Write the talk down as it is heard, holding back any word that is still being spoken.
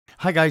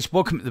Hi guys,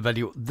 welcome to the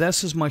video.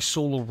 This is my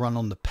solo run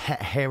on the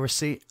Pit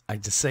Heresy. I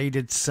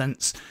decided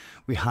since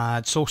we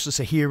had Solstice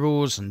of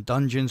Heroes and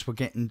dungeons were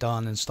getting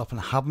done and stuff, and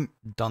I haven't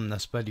done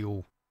this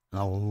video in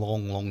a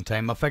long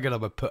time, I figured I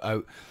would put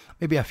out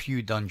maybe a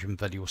few dungeon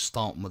videos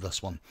starting with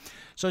this one.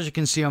 So as you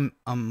can see, I'm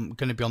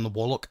going to be on the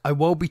Warlock. I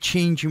will be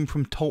changing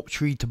from top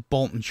tree to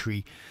bottom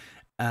tree.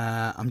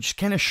 I'm just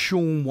kind of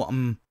showing what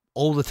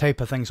all the type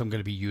of things I'm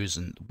going to be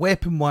using.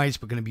 Weapon wise,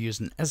 we're going to be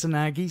using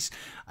Izanagi's.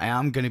 I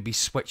am going to be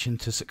switching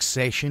to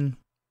Succession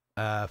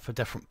for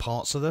different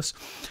parts of this.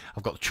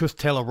 I've got the Truth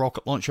Teller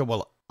rocket launcher.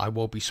 Well, I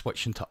will be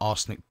switching to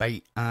Arsenic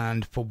Bite,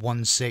 and for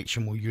one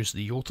section we'll use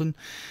the Jotun.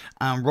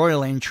 And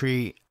Royal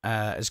Entry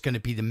is going to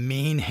be the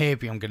main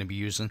heavy I'm going to be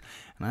using,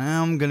 and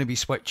I'm going to be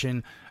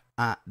switching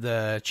at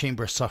the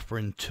Chamber of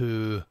Suffering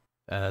to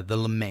the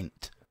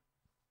Lament.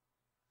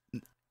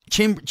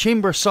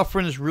 Chamber of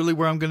Suffering is really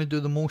where I'm going to do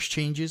the most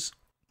changes.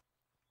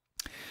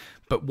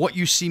 But what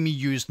you see me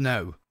use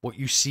now, what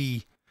you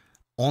see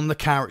on the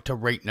character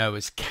right now,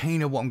 is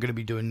kind of what I'm going to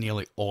be doing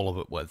nearly all of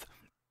it with.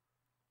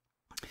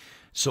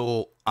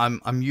 So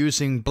I'm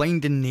using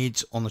Blinding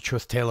Nades on the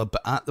Truth Teller,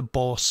 but at the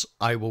boss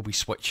I will be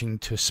switching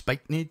to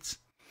Spike Nades.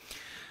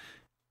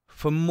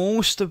 For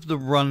most of the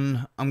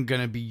run I'm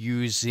going to be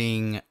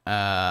using,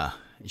 as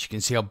you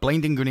can see,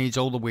 Blinding Grenades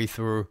all the way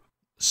through,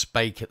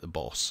 Spike at the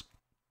boss.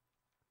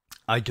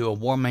 I do a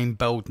Warmind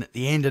build, and at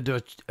the end I do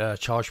a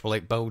Charge for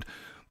Light build.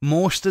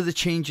 Most of the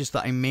changes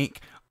that I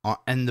make are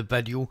in the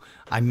video.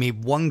 I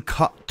made one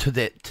cut to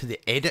the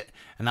edit,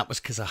 and that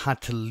was because I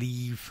had to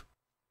leave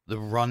the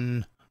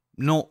run,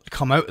 not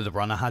come out of the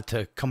run. I had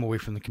to come away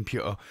from the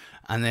computer,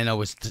 and then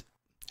I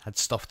had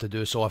stuff to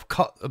do. So I've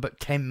cut about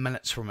 10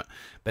 minutes from it,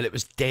 but it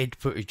was dead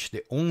footage.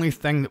 The only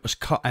thing that was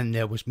cut in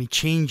there was me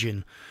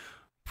changing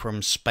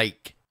from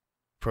Spike,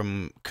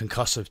 from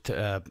concussive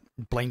to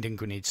blinding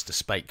grenades to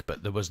Spike,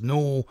 but there was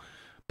no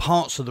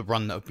parts of the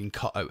run that have been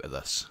cut out of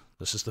this.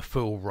 This is the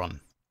full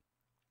run.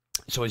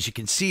 So as you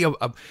can see,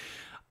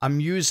 I'm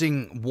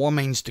using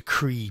Warmind's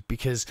Decree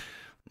because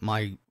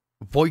my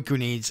Void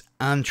Grenades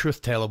and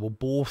Truth Teller will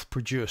both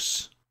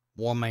produce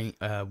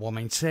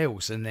Warmind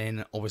cells, and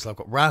then obviously I've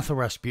got Wrath of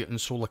Rasputin,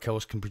 Solar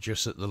Kills can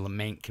produce it, the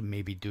Lament can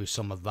maybe do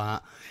some of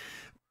that.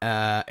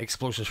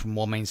 Explosives from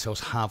Warmind cells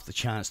have the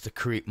chance to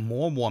create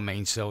more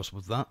Warmind cells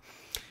with that.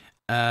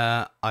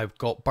 I've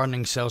got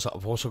Burning Cells.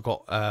 I've also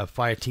got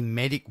Fire Team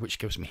Medic, which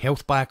gives me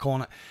health back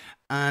on it,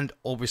 and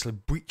obviously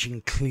Breach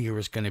and Clear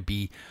is going to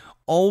be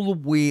all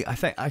the way. I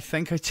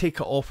think I take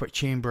it off at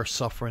Chamber of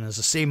Suffering. As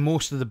I say,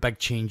 most of the big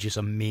changes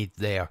are made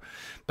there,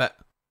 but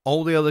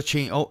all the other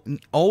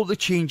all the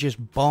changes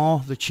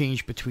bar the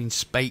change between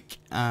Spike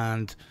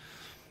and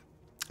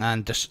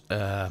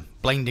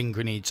Blinding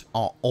Grenades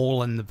are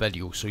all in the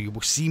video, so you will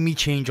see me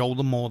change all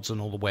the mods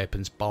and all the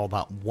weapons bar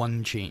that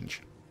one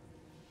change.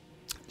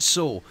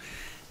 So,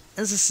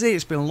 as I say,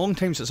 it's been a long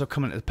time since I've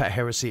come into the Pit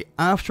Heresy.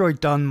 After I'd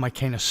done my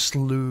kind of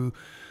slew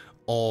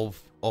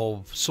of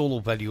solo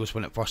videos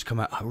when it first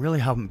came out, I really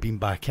haven't been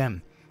back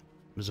in.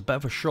 It was a bit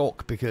of a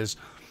shock because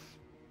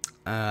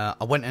I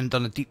went in and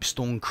done a Deep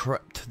Stone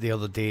Crypt the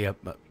other day.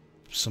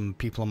 Some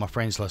people on my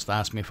friends list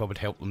asked me if I would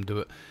help them do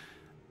it,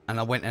 and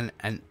I went in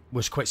and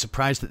was quite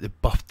surprised that they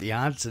buffed the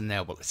ads in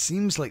there. Well, it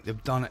seems like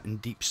they've done it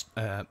in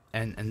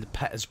in the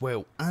Pit as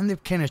well, and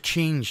they've kind of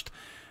changed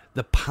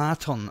the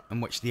pattern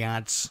in which the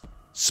ads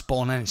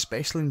spawn in,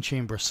 especially in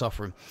Chamber of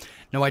Suffering.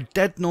 Now, I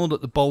did know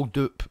that the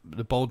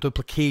ball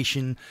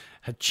duplication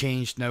had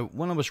changed. Now,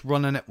 when I was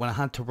running it, when I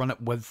had to run it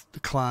with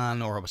the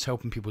clan or I was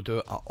helping people do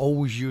it, I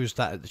always used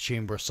that at the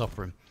Chamber of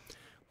Suffering.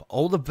 But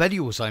all the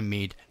videos I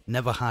made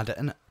never had it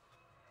in it.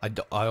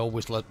 I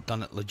always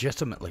done it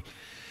legitimately.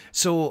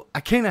 So I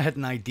kind of had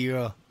an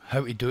idea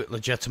how to do it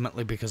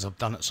legitimately because I've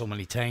done it so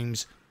many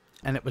times,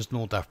 and it was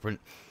no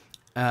different.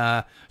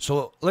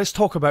 So let's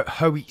talk about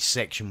how each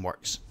section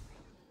works.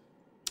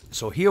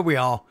 So here we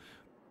are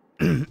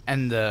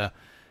in the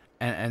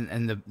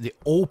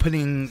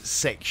opening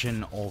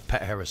section of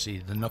Pit Heresy,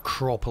 the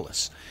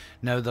Necropolis.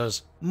 Now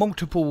there's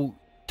multiple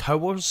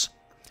towers.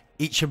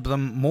 Each of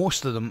them,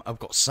 most of them, have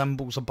got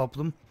symbols above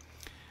them.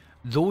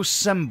 Those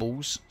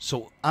symbols,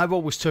 so I've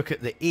always took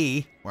it the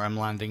A, where I'm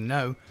landing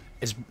now,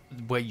 is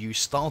where you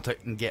start it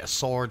and get a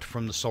sword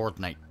from the Sword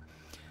Knight.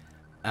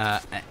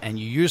 And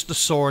you use the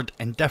sword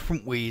in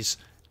different ways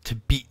to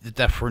beat the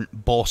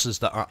different bosses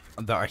that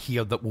are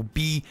here, that will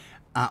be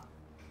at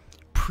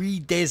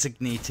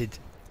pre-designated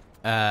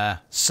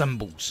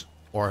symbols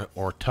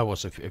or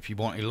towers, if you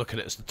want to look at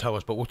it as the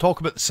towers, but we'll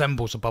talk about the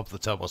symbols above the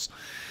towers.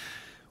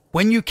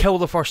 When you kill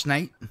the first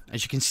knight,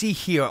 as you can see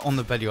here on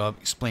the video, I've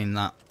explained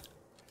that,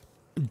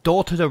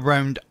 dotted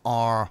around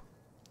are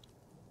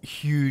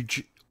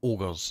huge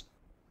ogres,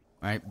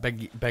 right?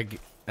 Big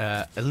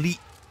elite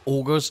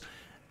ogres.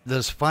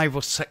 There's 5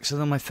 or 6 of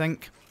them, I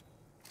think.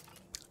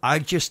 I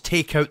just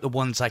take out the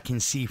ones I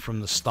can see from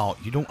the start.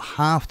 You don't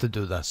have to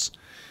do this.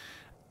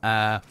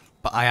 But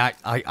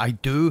I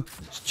do,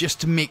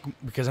 just to make,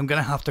 because I'm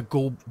going to have to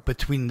go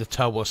between the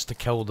towers to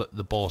kill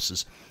the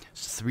bosses.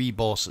 It's 3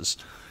 bosses.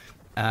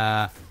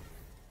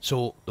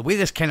 So the way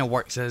this kind of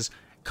works is,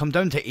 come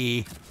down to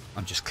A.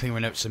 I'm just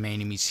clearing out some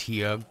enemies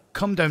here.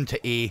 Come down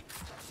to A.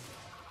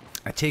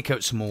 I take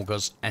out some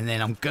ogres, and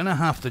then I'm gonna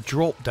have to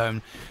drop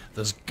down.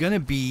 There's gonna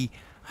be,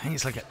 I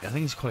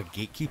think it's called a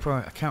gatekeeper.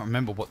 I can't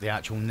remember what the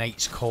actual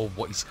knight's called.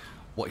 What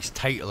his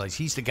title is.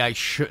 He's the guy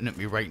shooting at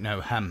me right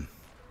now. Him,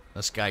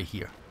 this guy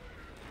here.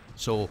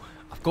 So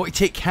I've got to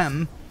take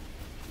him,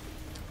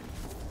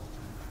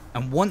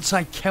 and once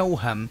I kill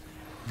him,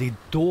 the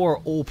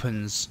door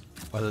opens,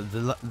 or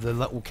the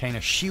little kind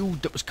of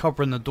shield that was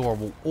covering the door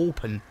will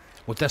open,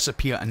 will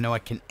disappear, and now I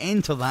can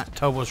enter that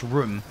tower's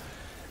room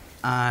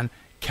and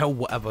kill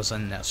whatever's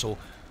in there. So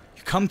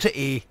you come to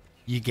A,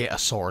 you get a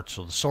sword.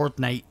 So the sword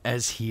knight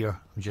is here.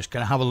 I'm just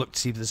going to have a look to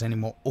see if there's any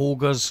more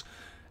ogres.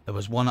 There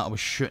was one that I was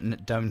shooting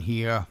it down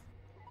here,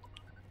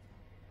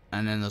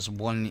 and then there's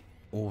one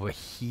over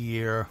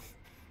here.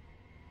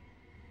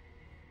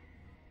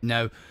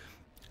 Now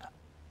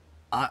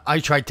I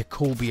tried to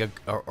Kobe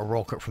a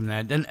rocket from there.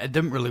 It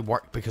didn't really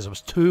work because I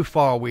was too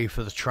far away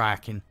for the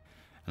tracking,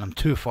 and I'm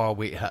too far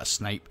away to hit a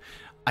snipe.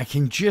 I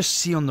can just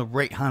see on the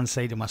right hand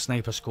side of my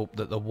sniper scope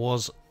that there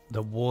was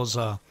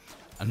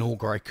an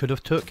ogre I could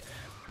have took,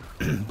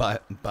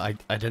 but I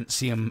didn't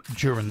see him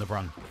during the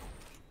run.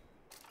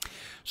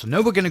 So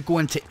now we're going to go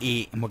into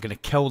A, and we're going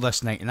to kill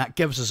this knight, and that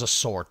gives us a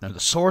sword. Now the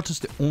sword is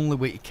the only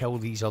way to kill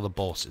these other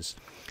bosses.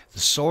 The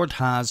sword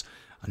has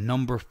a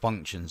number of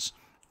functions.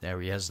 There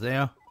he is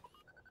there.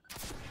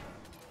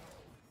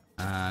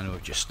 And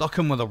we've just stuck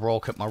him with a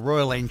rocket. My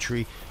royal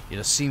entry, you'd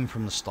have seen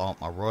from the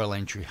start, my royal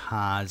entry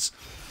has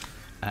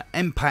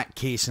impact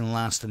casing,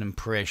 lasting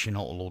impression,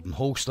 auto-loading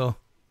holster.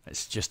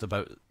 It's just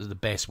about the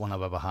best one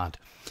I've ever had.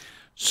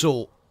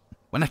 So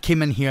when I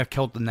came in here,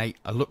 killed the knight,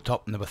 I looked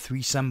up and there were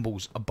 3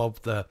 symbols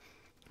above the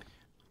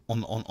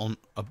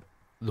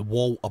the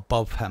wall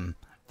above him.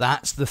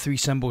 That's the 3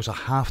 symbols I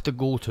have to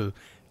go to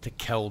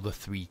kill the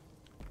 3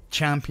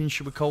 champions,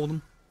 should we call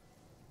them?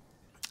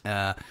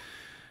 The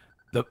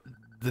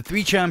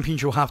 3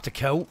 champions you'll have to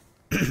kill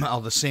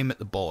are the same at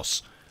the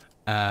boss.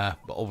 But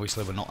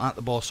obviously we're not at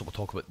the boss, so we'll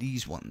talk about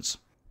these ones,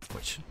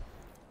 which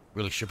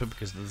really stupid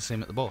because they're the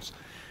same at the boss.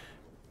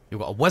 You've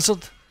got a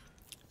wizard,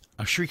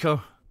 a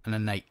shrieker, and a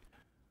knight.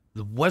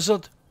 The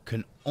wizard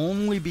can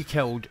only be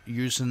killed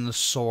using the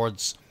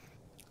swords.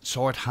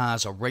 Sword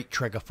has a right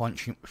trigger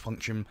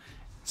function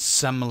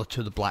similar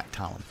to the Black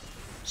Talon.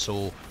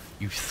 So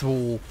you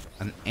throw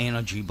an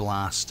energy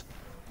blast,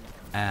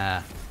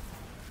 and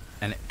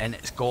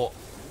it's got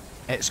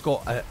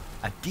a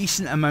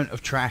decent amount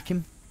of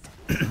tracking.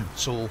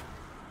 So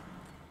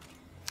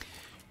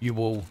you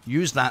will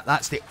use that.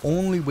 That's the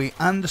only way.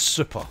 And the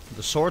super,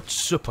 the sword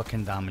super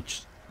can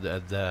damage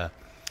the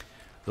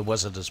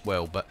wizard as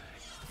well. But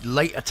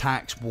light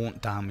attacks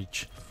won't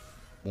damage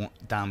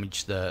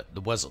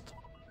the wizard.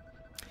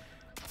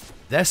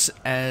 This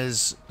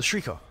is the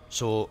shrieker.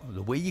 So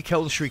the way you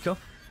kill the shrieker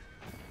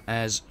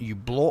is you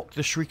block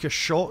the shrieker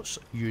shots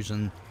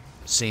using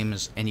same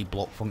as any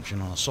block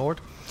function on a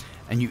sword,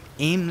 and you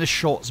aim the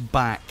shots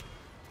back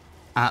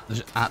at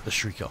the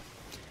shrieker.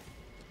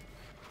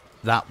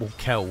 That will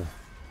kill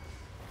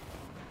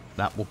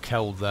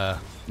the...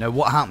 Now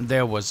what happened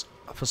there was,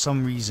 for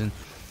some reason,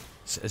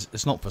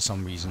 it's not for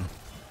some reason,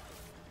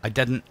 I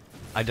didn't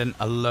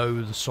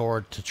allow the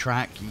sword to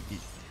track.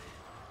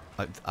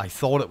 I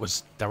thought it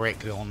was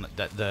directly on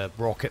the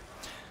rocket.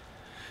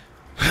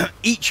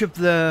 Each of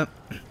the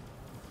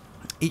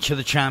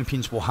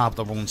champions will have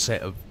their own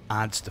set of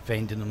adds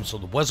defending them. So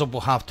the wizard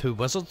will have 2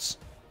 wizards,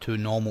 2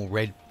 normal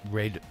red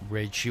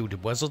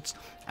shielded wizards.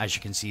 As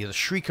you can see, the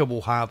shrieker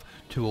will have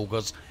 2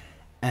 ogres,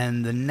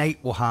 and the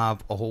knight will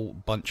have a whole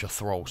bunch of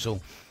thralls.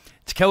 So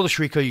to kill the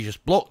shrieker, you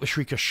just block the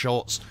shrieker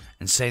shots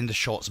and send the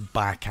shots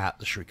back at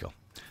the shrieker.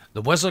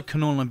 The wizard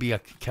can only be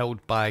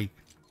killed by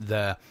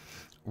the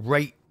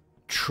right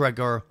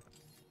trigger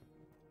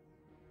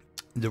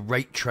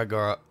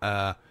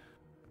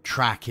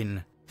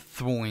tracking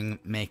throwing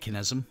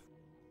mechanism,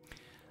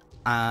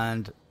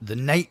 and the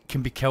knight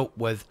can be killed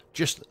with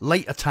just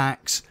light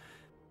attacks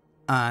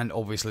and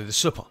obviously the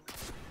super.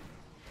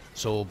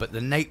 So, but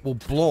the knight will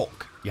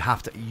block. You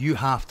have to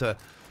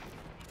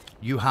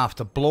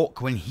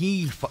block when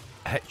he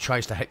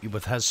tries to hit you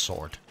with his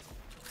sword,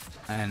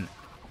 and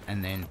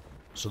then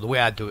so the way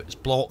I do it is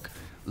block,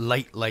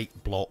 light,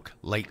 block,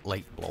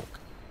 light, block,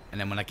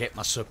 and then when I get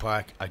my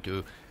super, I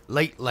do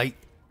light,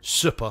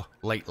 super,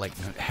 light. Now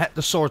hit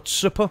the sword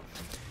super.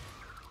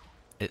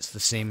 It's the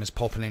same as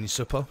popping any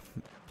super,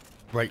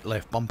 right,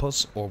 left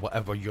bumpers, or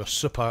whatever your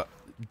super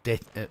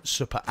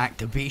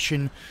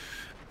activation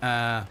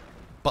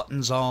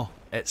buttons are.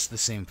 It's the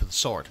same for the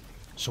sword.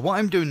 So what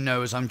I'm doing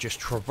now is I'm just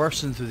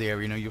traversing through the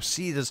area. Now you'll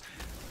see there's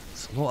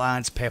a lot of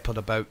ads peppered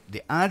about.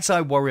 The ads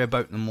I worry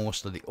about the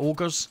most are the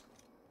ogres.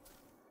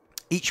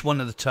 Each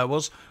one of the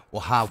towers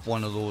will have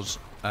one of those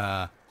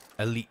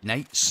elite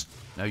knights.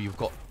 Now you've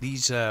got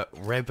these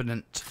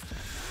revenant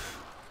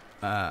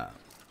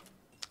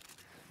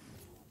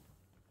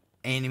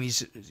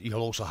enemies.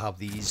 You'll also have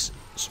these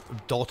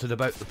dotted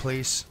about the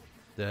place,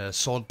 the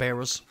sword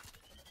bearers.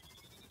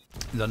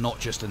 They're not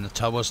just in the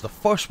towers. The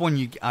first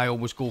one I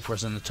always go for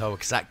is in the tower,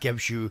 because that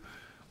gives you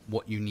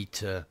what you need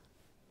to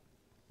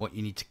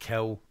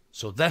kill.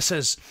 So this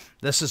is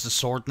the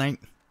sword knight.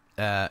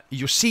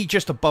 You'll see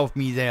just above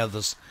me there.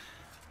 There's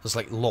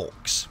like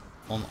locks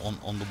on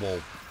the wall,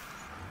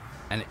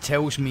 and it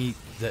tells me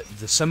that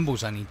the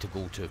symbols I need to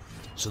go to.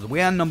 So the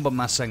way I number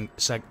my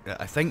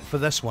I think for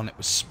this one it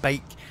was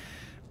Spike,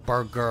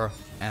 Burger,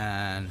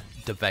 and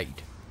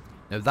Divide.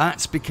 Now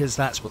that's because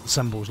that's what the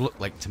symbols look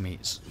like to me.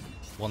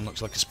 One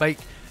looks like a spike,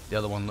 the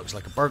other one looks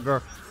like a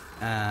burger,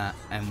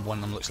 and one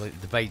of them looks like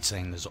the divide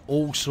sign. There's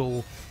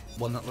also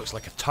one that looks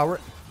like a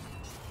turret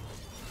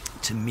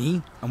to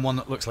me, and one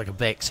that looks like a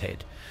Vex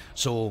head.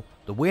 So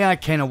the way I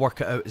kind of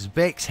work it out is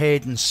Vex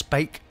head and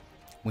spike,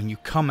 when you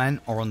come in,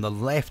 are on the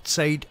left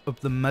side of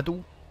the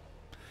middle,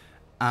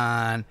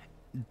 and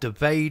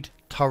divide,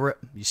 turret,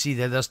 you see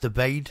there's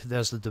divide,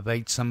 there's the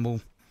divide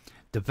symbol.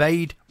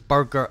 Divide,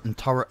 burger, and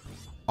turret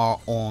are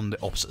on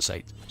the opposite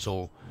side.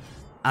 So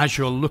as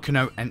you're looking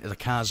out into the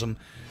chasm,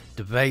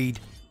 divide,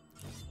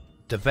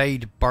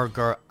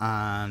 burger,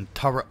 and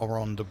turret are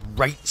on the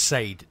right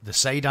side, the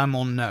side I'm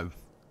on now.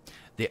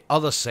 The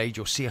other side,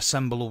 you'll see a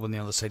symbol over on the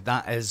other side.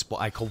 That is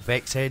what I call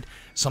Vex head.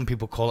 Some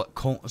people call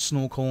it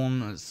snow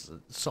cone.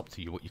 It's up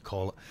to you what you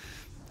call it.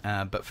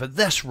 But for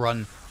this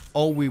run,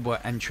 all we were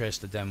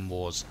interested in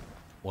was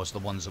the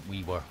ones that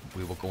we were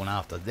going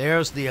after.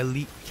 There's the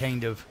elite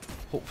kind of.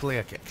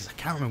 Hopefully, because I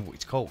can't remember what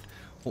it's called.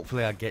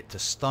 Hopefully, I get to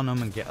stun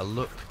them and get a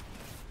look.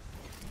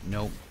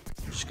 Nope,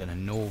 I'm just gonna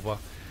Nova.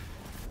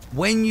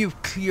 When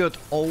you've cleared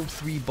all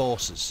 3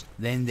 bosses,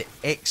 then the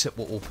exit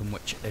will open,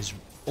 which is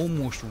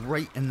almost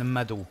right in the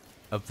middle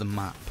of the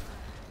map.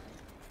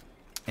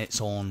 It's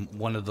on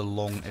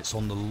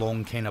the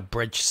long kind of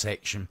bridge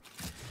section.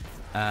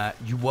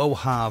 You will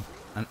have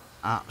an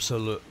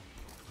absolute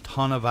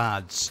ton of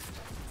ads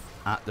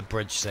at the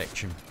bridge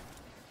section,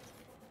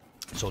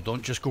 so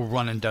don't just go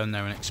running down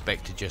there and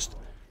expect to just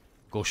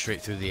go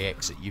straight through the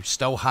exit. You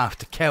still have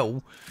to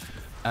kill.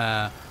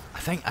 I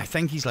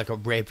think he's like a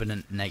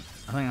Revenant Knight.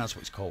 I think that's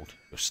what it's called.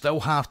 You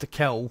still have to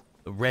kill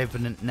the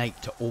Revenant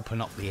Knight to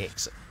open up the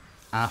exit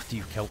after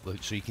you've killed the.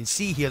 So you can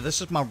see here,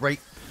 this is my right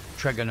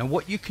trigger. Now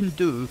what you can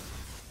do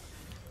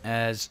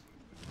is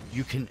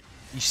you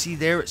see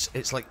there,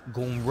 it's like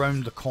going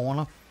round the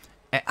corner.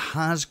 It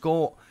has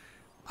got,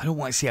 I don't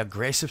want to say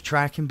aggressive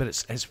tracking, but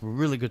it's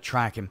really good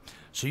tracking.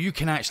 So you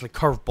can actually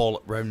curveball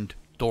it round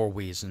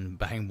doorways and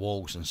behind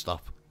walls and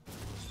stuff.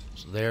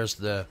 So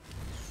there's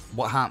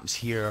what happens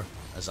here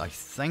is I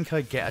think I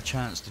get a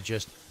chance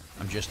to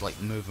I'm just like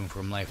moving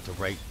from left to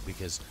right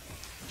because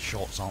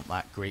shots aren't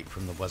that great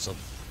from the wizard.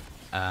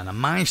 And I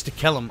managed to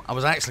kill him. I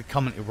was actually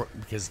coming to,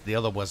 because the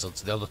other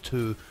wizards, the other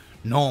 2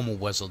 normal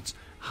wizards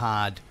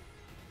had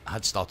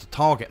started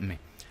targeting me.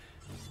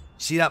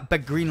 See that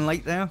big green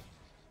light there?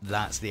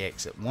 That's the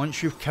exit.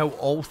 Once you've killed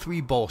all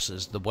 3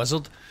 bosses, the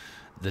wizard,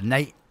 the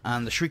knight,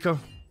 and the shrieker,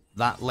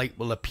 that light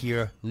will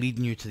appear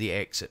leading you to the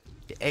exit.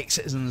 The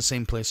exit is in the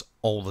same place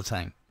all the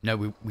time. Now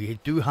we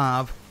do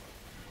have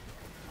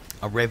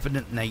a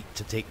Revenant Knight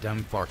to take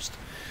down first.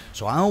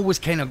 So I always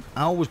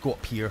go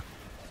up here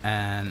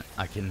and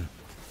I can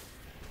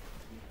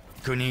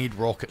grenade,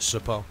 rocket,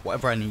 super,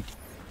 whatever I need.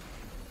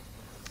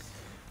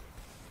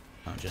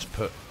 I'll just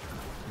put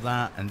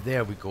that, and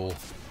there we go.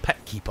 Pit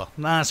Keeper,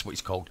 that's what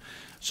it's called.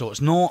 So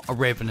it's not a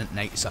Revenant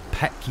Knight, it's a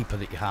Pit Keeper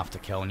that you have to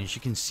kill. And as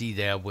you can see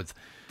there with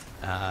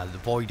the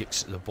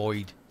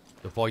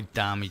void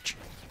damage,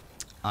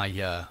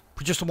 I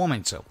produced a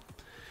 1-man cell.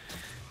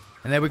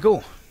 And there we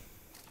go.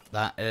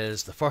 That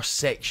is the first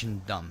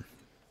section done.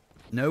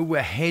 Now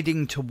we're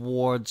heading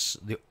towards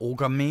the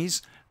Ogre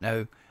Maze.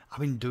 Now, I've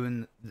been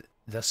doing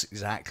this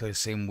exactly the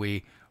same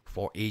way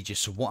for ages.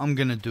 So what I'm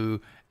going to do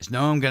is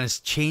now I'm going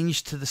to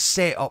change to the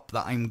setup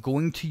that I'm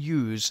going to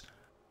use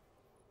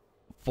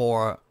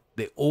for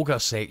the Ogre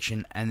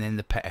section and then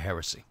the Pit of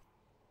Heresy.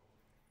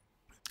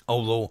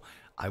 Although,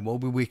 I will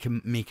be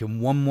making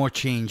one more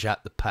change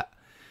at the pit.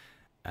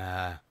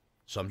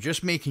 So I'm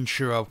just making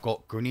sure I've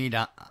got grenade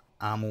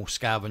ammo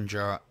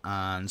scavenger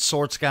and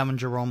sword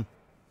scavenger on.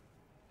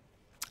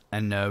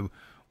 And now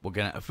we're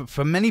gonna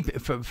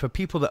for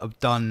people that have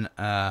done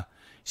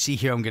see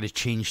here, I'm gonna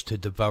change to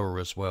Devourer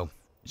as well,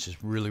 which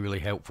is really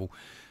helpful.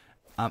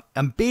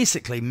 I'm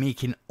basically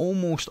making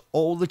almost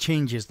all the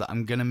changes that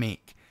I'm gonna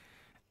make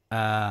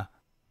for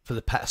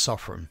the Pit of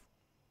Suffering,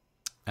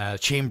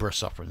 Chamber of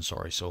Suffering.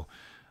 Sorry. So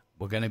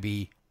we're gonna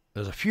be,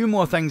 there's a few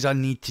more things I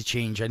need to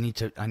change. I need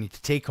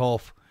to take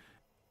off.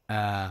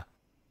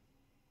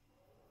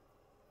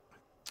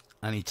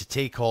 I need to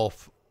take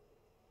off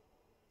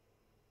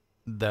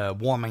the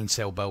Warmind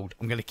cell build.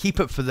 I'm going to keep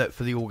it for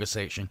the Ogre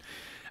section,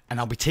 and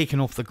I'll be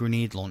taking off the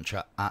grenade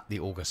launcher at the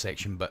Ogre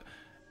section, but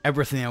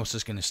everything else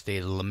is going to stay.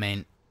 The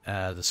Lament,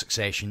 the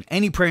Succession,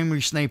 any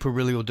primary sniper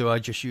really will do. I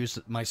just use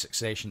my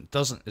Succession.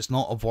 It's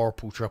not a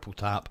Vorpal triple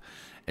tap.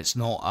 It's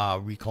not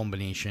a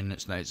recombination.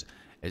 It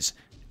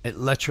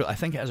literally, I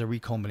think it has a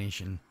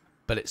recombination,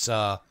 but it's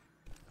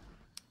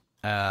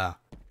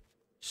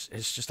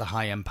It's just a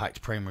high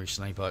impact primary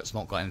sniper. It's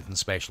not got anything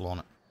special on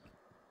it.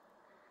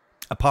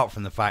 Apart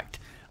from the fact,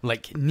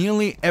 like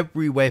nearly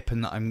every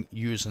weapon that I'm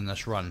using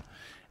this run,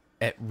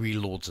 it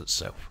reloads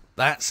itself.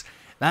 That's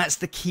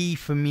the key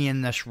for me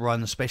in this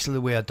run, especially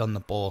the way I've done the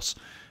boss.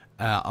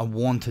 I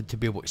wanted to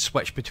be able to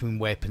switch between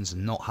weapons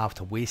and not have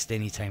to waste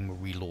any time with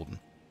reloading.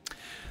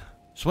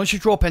 So once you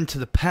drop into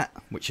the pit,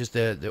 which is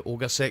the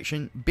ogre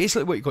section,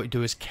 basically what you've got to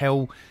do is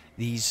kill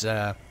these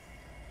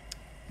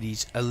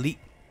elite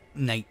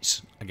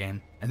knights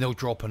again, and they'll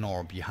drop an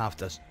orb. You have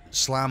to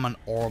slam an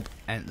orb,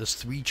 and there's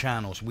 3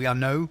 channels.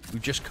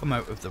 We've just come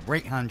out of the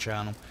right hand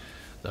channel.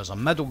 There's a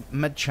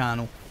mid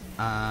channel,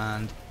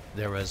 and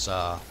there is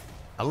a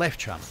left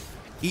channel.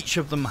 Each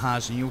of them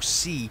has, and you'll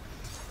see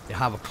they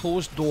have a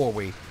closed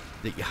doorway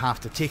that you have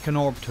to take an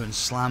orb to and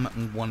slam it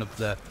in one of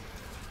the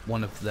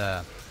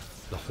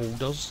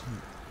holders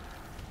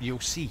you'll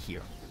see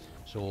here.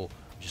 So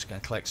I'm just going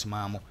to collect some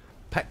ammo,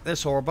 pick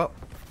this orb up,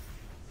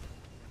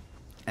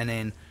 and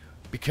then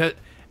because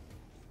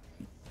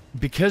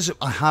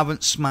I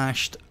haven't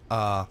smashed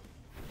I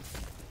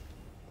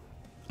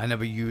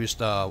never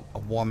used a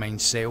Warmind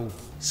cell.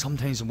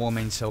 Sometimes a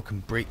Warmind cell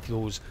can break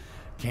those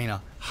kind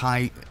of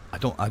high, I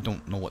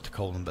don't know what to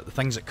call them, but the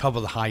things that cover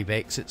the hive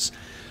exits.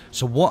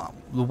 So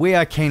the way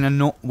I kind of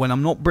know when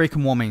I'm not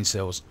breaking Warmind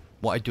cells,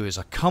 what I do is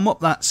I come up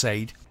that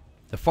side,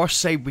 the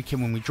first side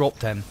when we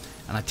dropped in,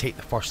 and I take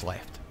the first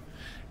left,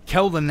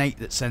 kill the knight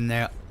that's in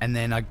there, and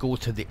then I go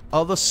to the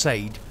other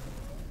side,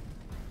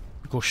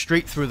 go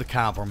straight through the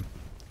cavern,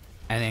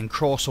 and then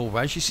cross over,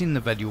 as you see in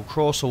the video,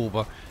 cross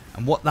over,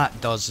 and what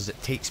that does is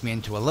it takes me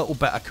into a little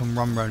bit. I can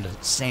run around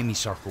a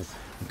semicircle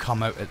and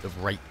come out at the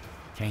right,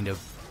 kind of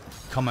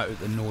come out at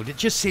the node. It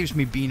just saves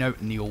me being out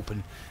in the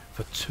open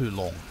for too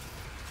long.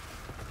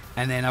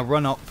 And then I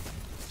run up,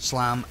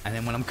 slam, and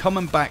then when I'm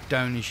coming back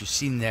down, as you've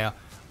seen there,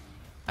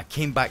 I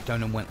came back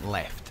down and went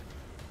left.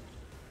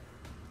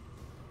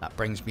 That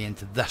brings me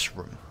into this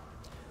room.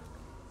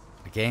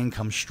 Again,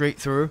 come straight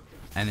through,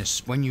 and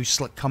it's when you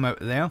come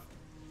out of there,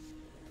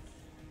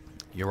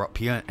 you're up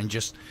here, and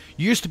you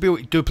used to be able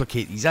to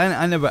duplicate these.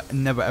 I never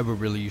ever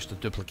really used to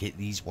duplicate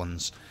these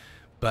ones,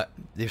 but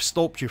they've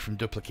stopped you from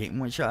duplicating,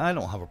 which I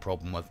don't have a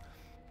problem with.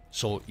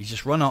 So you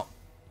just run up,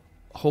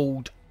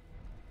 hold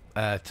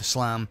to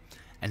slam,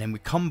 and then we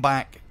come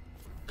back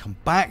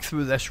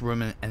through this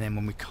room, and then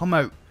when we come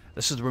out,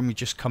 this is the room we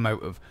just come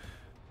out of.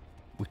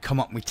 We come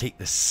up and we take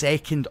the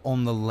second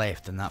on the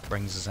left, and that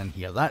brings us in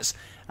here. That's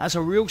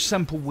a real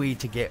simple way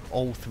to get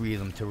all 3 of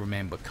them to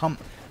remember. As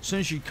soon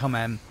as you come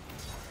in,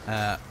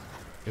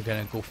 you're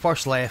going to go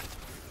first left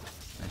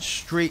and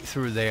straight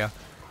through there,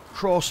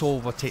 cross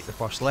over, take the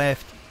first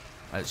left.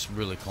 It's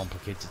really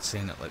complicated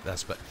saying it like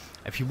this, but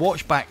if you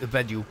watch back the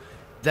video,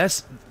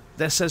 this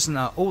isn't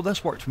a, oh,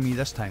 this worked for me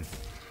this time.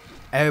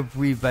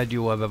 Every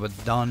video I've ever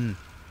done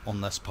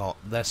on this part,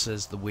 this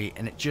is the way,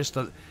 and it's just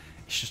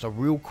a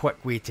real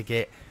quick way to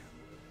get,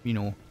 you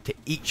know, to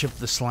each of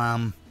the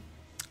slam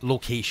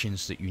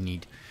locations that you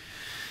need,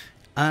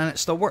 and it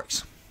still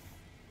works.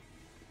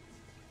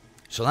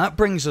 So that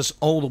brings us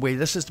all the way.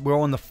 We're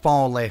on the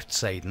far left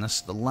side, and this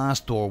is the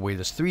last doorway.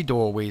 There's 3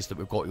 doorways that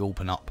we've got to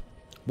open up.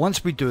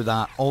 Once we do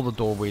that, all the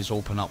doorways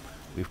open up.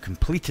 We've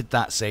completed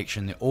that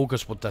section. The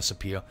ogres will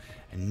disappear,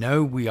 and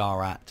now we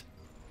are at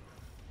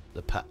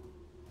the pit.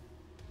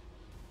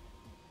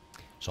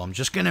 So I'm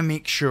just going to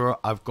make sure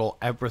I've got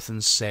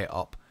everything set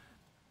up.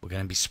 We're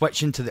going to be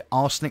switching to the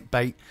arsenic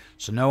bite.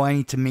 So now I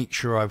need to make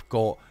sure I've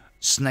got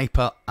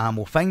sniper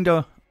ammo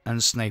finder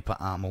and sniper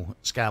ammo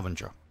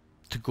scavenger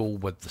to go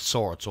with the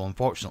sword. So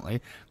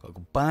unfortunately, I've got to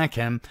go back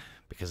in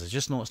because I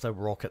just noticed a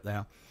rocket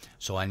there.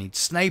 So I need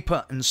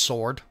sniper and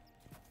sword.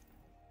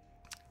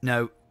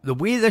 Now, the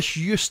way this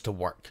used to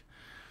work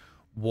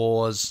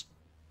was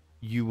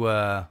you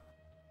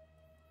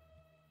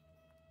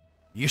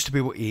used to be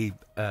able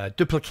to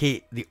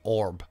duplicate the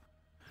orb.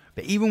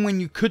 But even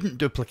when you couldn't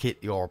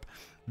duplicate the orb,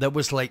 there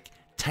was like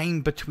time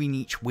between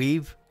each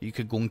wave. You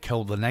could go and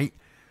kill the knight.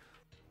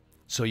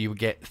 So you would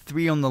get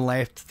 3 on the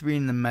left, 3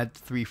 in the mid,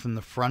 3 from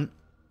the front.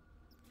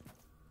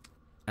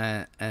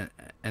 And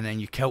then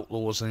you killed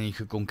those, and then you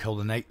could go and kill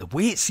the knight. The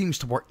way it seems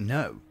to work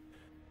now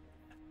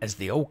is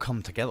they all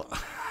come together.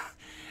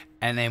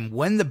 And then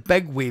when the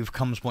big wave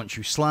comes once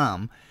you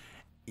slam,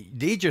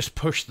 they just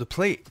push the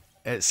plate.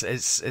 It's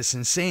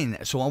insane.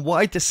 So what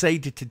I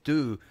decided to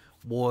do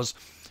was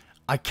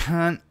I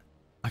couldn't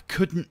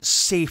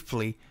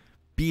safely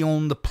be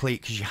on the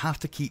plate, because you have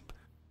to keep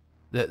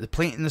the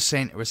plate in the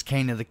center is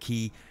kind of the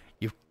key.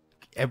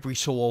 Every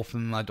so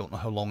often, I don't know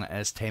how long it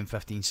is,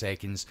 10-15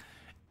 seconds,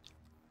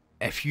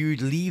 if you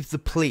leave the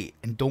plate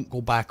and don't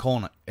go back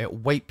on it, it'll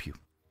wipe you.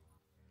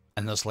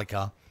 And there's like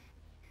a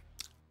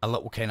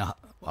little kind of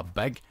a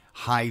big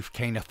hive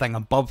kind of thing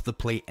above the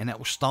plate, and it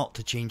will start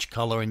to change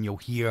color, and you'll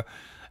hear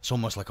it's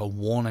almost like a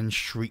warning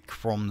shriek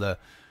from the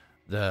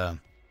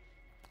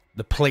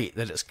plate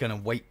that it's going to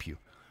wipe you.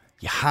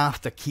 You have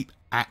to keep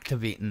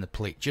activating the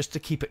plate just to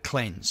keep it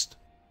cleansed.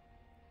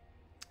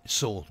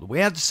 So the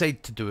way I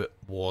decided to do it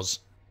was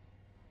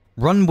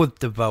run with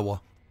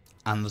Devour,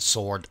 and the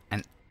sword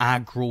and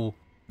aggro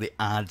the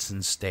adds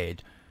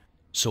instead.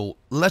 So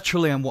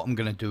literally, what I'm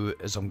going to do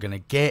is I'm going to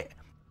get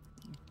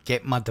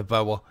my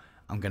Devour.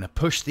 I'm going to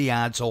push the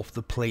adds off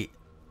the plate.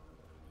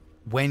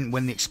 When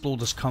the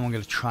exploders come, I'm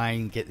going to try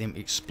and get them to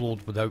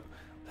explode without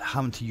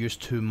having to use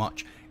too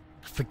much.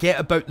 Forget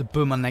about the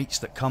Boomer Knights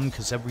that come,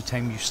 because every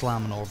time you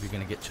slam an orb, you're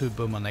going to get 2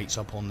 Boomer Knights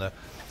up on the...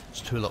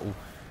 There's 2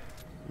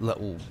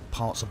 little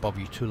parts above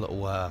you, 2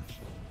 little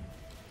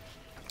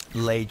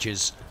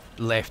ledges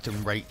left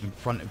and right in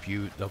front of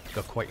you. They're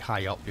quite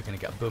high up. You're going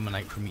to get a Boomer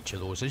Knight from each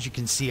of those. As you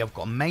can see, I've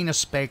got a minor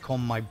spec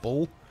on my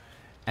bow,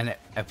 and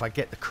if I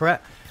get the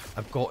crit,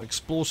 I've got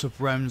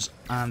explosive rounds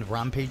and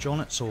rampage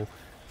on it. So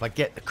if I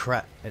get the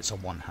crit, it's a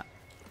 1 hit.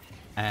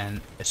 And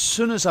as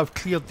soon as I've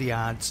cleared the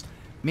adds,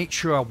 make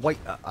sure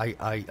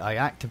I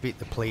activate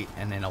the plate,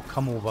 and then I'll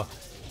come over,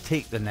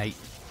 take the knight.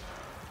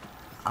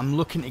 I'm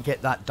looking to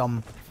get that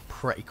done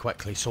pretty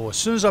quickly. So as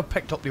soon as I've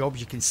picked up the orbs,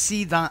 you can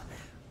see that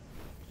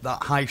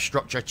hive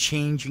structure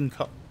changing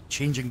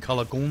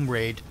colour, going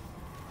red.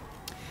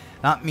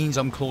 That means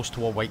I'm close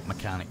to a white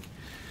mechanic.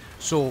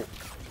 So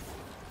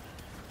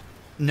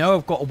now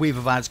I've got a wave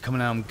of adds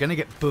coming in. I'm going to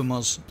get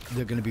boomers.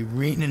 They're going to be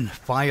raining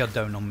fire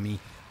down on me.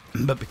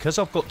 But because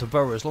I've got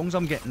Devour, as long as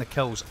I'm getting the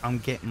kills, I'm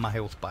getting my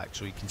health back.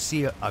 So you can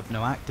see it, I've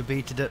now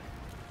activated it.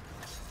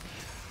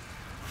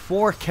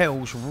 4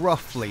 kills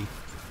roughly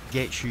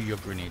gets you your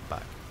grenade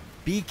back.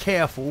 Be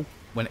careful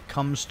when it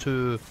comes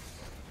to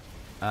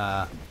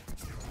the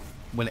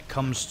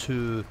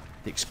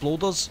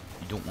exploders.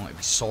 You don't want to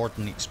be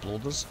swording the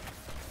exploders.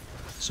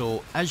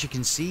 So as you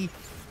can see,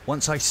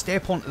 once I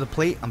step onto the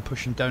plate, I'm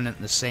pushing down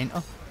into the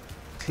centre,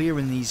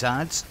 clearing these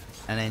adds,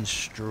 and then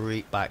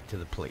straight back to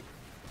the plate.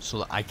 So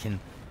that I can...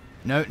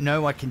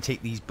 Now I can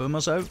take these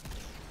boomers out.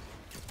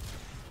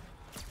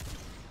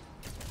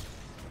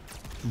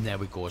 And there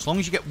we go. As long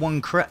as you get 1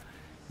 crit,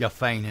 you're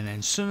fine. And then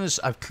as soon as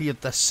I've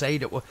cleared this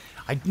side,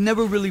 I'd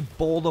never really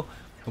bother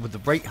with the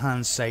right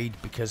hand side,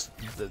 because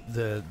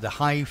the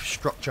hive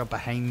structure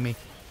behind me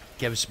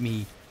gives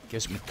me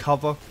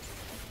cover.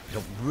 I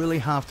don't really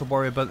have to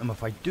worry about them.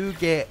 If I do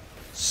get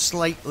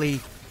slightly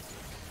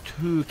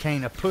too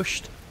kind of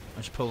pushed,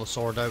 I just pull the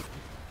sword out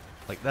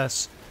like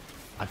this.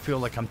 I feel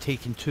like I'm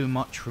taking too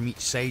much from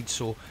each side,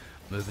 so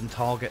moving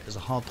target is a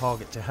hard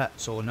target to hit.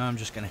 So now I'm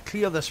just going to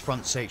clear this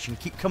front section,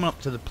 keep coming up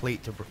to the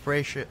plate to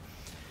refresh it.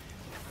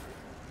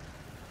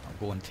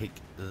 I'll go and take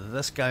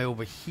this guy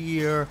over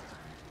here,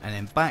 and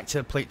then back to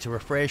the plate to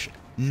refresh.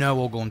 Now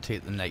I'll go and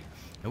take the knight.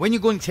 Now when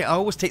you're going to take, I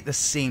always take the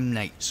same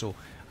knight, so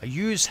I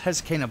use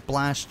his kind of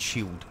blast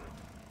shield,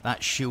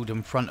 that shield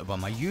in front of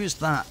him. I use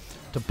that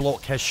to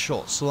block his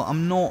shots, so that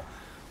I'm not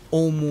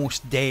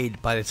almost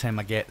dead by the time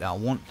I get there.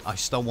 I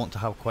still want to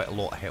have quite a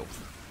lot of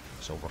health.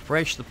 So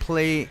refresh the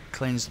plate,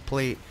 cleanse the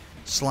plate,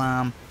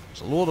 slam. There's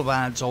a load of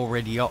adds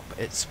already up,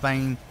 it's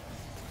fine.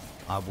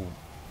 I will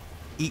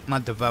eat my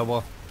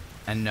Devour,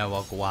 and now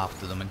I'll go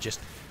after them. And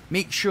just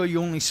make sure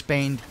you only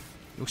spend,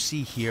 you'll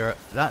see here,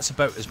 that's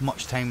about as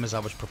much time as I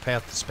was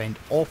prepared to spend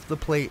off the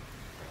plate.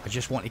 I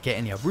just want to get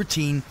in a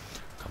routine,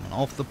 coming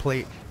off the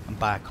plate and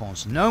back on.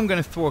 So now I'm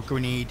going to throw a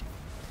grenade.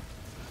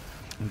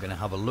 I'm going to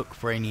have a look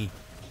for any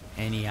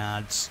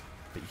adds,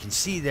 but you can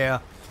see there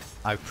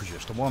I've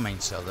produced a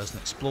Warmind cell. There's an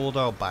exploder.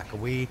 I'll back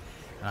away,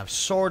 and I've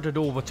sworded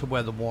over to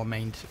where the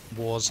Warmind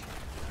was,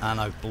 and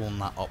I've blown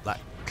that up.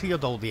 That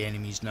cleared all the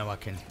enemies. Now I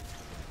can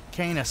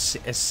kind of,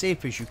 as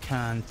safe as you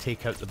can,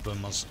 take out the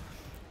boomers,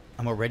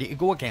 and we're ready to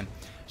go again.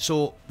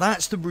 So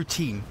that's the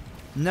routine.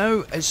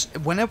 Now, as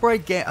whenever I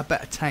get a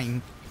bit of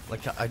time,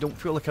 like I don't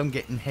feel like I'm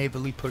getting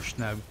heavily pushed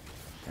now,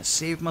 I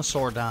save my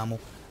sword ammo,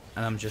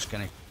 and I'm just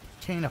gonna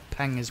kind of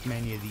ping as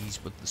many of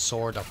these with the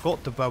sword. I've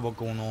got Devour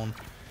going on.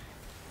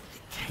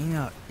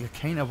 You're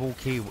kind of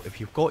okay if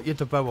you've got your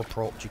Devour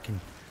propped. You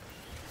can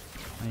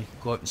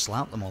go out and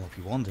slap them all if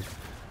you wanted,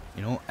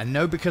 you know. And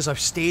now because I've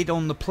stayed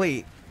on the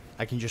plate,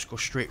 I can just go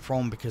straight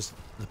from, because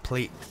the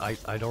plate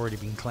I'd already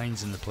been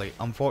cleansing the plate.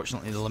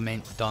 Unfortunately, the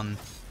Lament done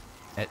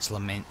its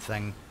Lament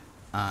thing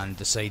and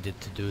decided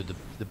to do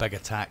the big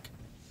attack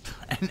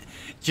and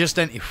just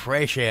into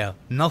fresh air.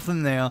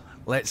 Nothing there.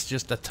 Let's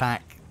just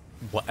attack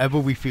whatever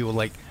we feel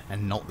like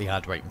and knock the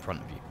ad right in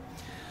front of you.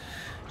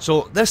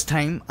 So this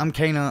time I'm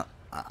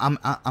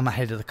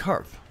ahead of the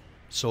curve,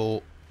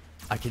 so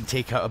I can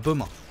take out a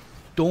boomer.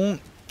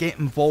 Don't get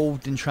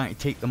involved in trying to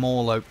take them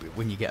all out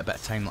when you get a bit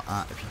of time like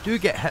that. If you do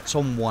get hits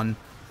on one,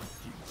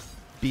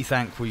 be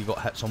thankful you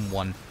got hits on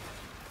one,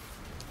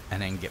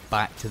 and then get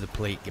back to the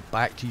plate, get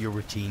back to your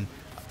routine.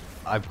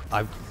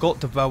 I've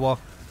got Devour,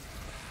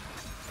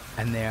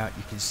 and there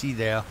you can see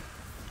there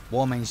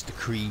Warmind's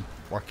Decree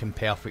working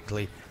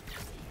perfectly.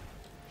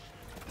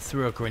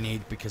 Threw a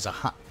grenade because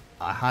I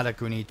had a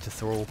grenade to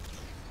throw,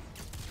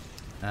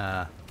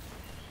 and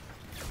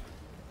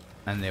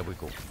there we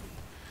go.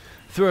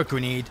 Threw a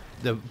grenade,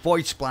 the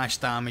void splash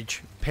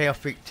damage,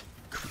 perfect,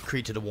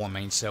 created a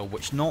Warmind cell,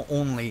 which not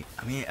only,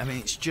 I mean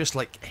it's just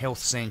like health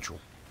central,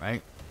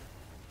 right?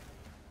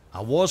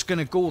 I was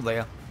gonna go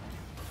there,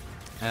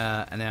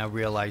 and then I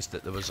realised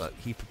that there was a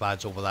heap of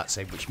adds over that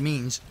side, which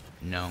means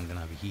No, I'm going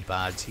to have a heap of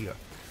ads here.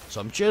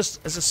 So I'm just,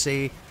 as I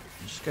say,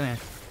 I'm just going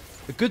to...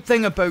 The good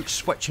thing about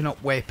switching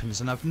up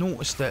weapons, and I've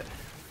noticed that,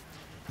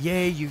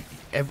 yeah,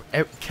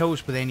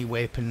 kills with any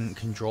weapon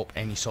can drop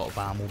any sort of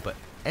ammo, but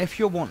if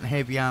you're wanting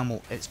heavy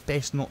ammo, it's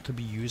best not to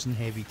be using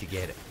heavy to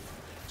get it.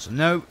 So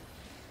now,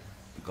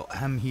 we've got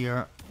him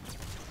here.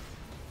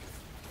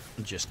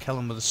 And just kill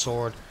him with a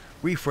sword.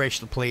 Refresh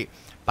the plate.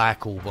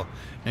 Back over.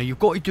 Now you've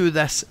got to do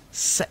this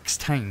 6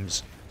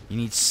 times. You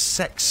need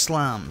 6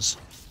 slams.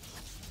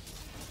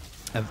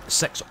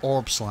 6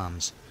 orb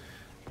slams.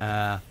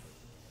 And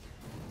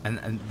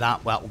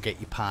that will get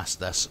you past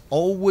this.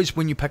 Always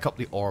when you pick up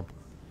the orb,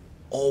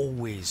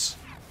 always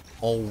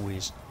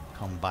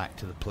come back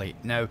to the plate.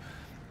 Now,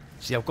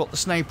 see, I've got the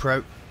sniper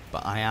out,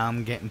 but I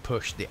am getting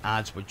pushed. The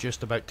ads were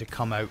just about to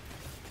come out,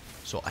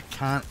 so I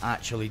can't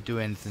actually do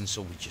anything.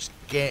 So we just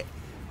get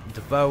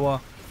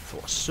Devour, throw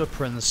a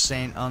super in the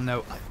center.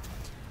 Now,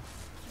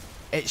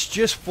 it's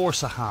just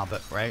force of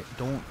habit, right?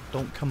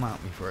 Don't come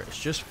at me for it. It's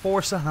just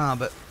force of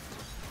habit.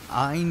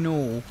 I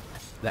know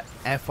that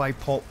if I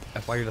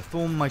would have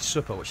thrown my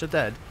super, which I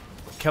did,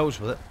 kills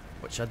with it,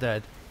 which I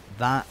did,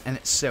 that in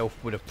itself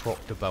would have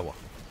procced Devour.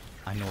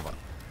 I know that.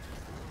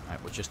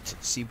 Right, we'll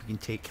just see if we can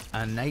take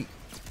a knight.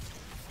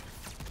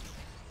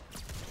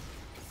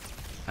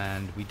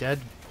 And we did.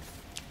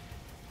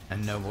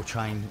 And now we'll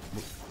try and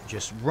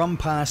just run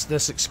past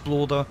this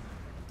exploder.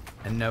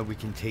 And now we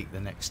can take the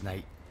next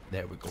knight.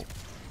 There we go.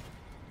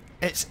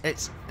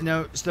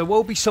 Now, there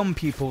will be some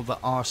people that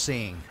are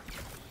saying,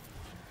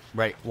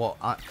 right, well,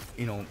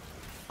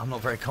 I'm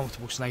not very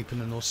comfortable sniping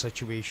in those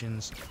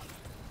situations.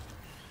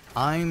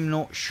 I'm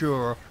not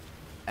sure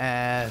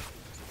if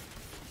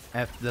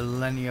the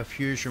linear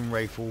fusion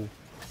rifle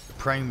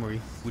primary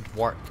would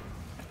work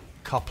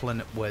coupling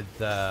it with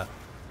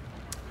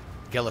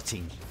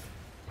guillotine.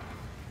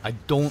 I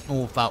don't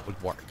know if that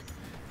would work.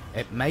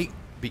 It might,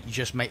 but you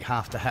just might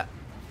have to hit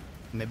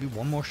maybe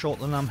one more shot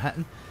than I'm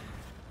hitting.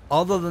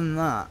 Other than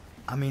that,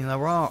 I mean,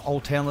 there are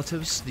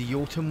alternatives. The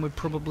Jotun would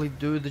probably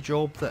do the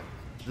job that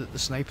the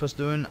sniper's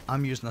doing.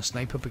 I'm using a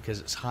sniper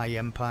because it's high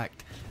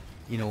impact.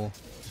 You know,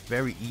 it's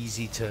very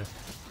easy to,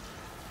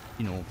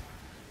 you know,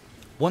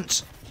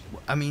 once,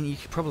 I mean, you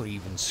could probably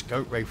even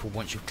scout rifle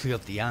once you've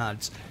cleared the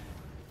ads.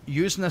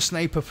 Using a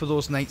sniper for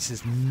those knights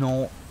is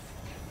not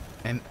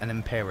an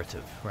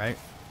imperative, right?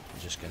 I'm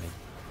just going to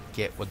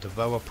get with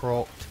Devour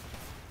procced.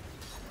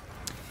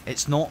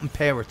 It's not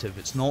imperative.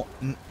 It's not,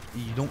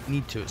 you don't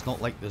need to. It's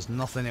not like there's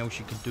nothing else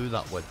you could do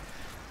that with.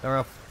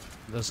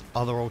 There's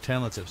other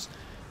alternatives.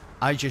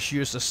 I just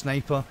used a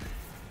sniper,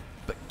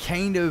 but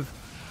kind of,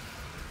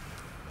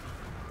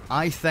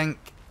 I think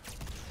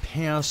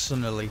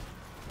personally,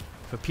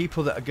 for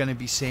people that are going to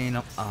be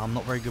saying, I'm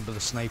not very good with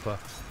a sniper,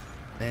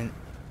 then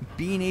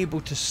being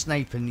able to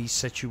snipe in these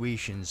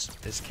situations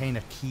is kind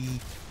of key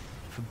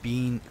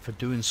for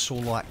doing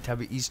solo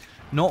activities.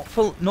 Not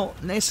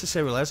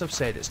necessarily, as I've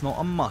said, it's not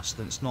a must,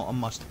 and it's not a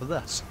must for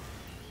this,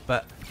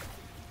 but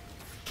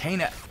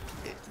kind of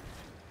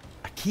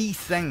a key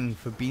thing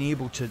for being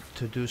able to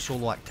do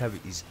solo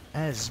activities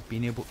is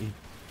being able to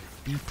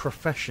be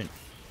proficient.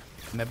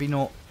 Maybe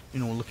not,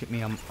 you know, look at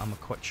me, I'm a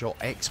quick shot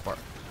expert.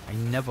 I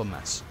never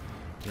miss.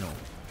 You know,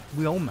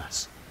 we all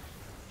miss.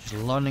 Just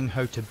learning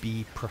how to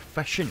be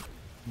proficient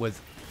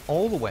with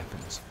all the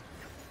weapons.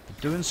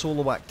 Doing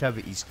solo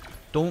activities.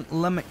 Don't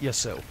limit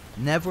yourself.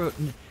 Never.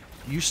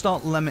 You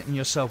start limiting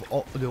yourself.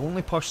 The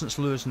only person that's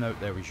losing out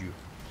there is you.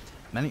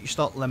 The minute you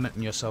start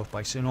limiting yourself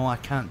by saying, "Oh, I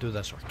can't do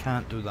this or I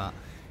can't do that,"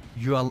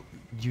 you're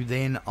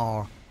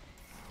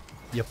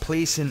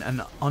placing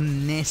an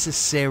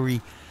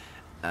unnecessary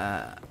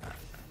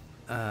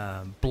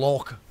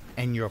block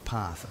in your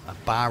path, a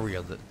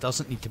barrier that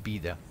doesn't need to be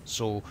there.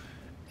 So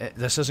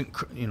this isn't,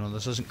 you know,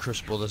 this isn't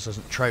Crucible, this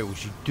isn't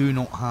Trials. You do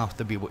not have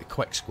to be able to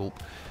quickscope,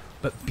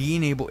 but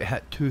being able to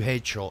hit 2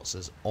 headshots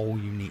is all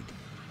you need,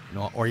 you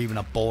know, or even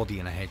a body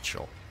and a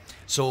headshot.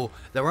 So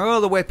there are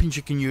other weapons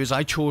you can use.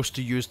 I chose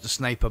to use the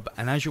sniper,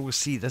 and as you will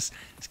see, this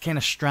kind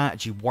of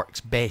strategy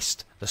works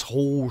best. This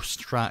whole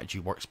strategy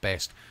works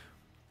best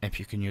if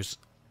you can use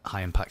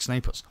high impact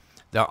snipers.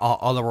 There are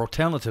other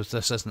alternatives.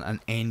 This isn't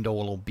an end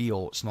all or be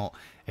all. It's not,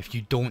 if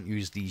you don't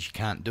use these you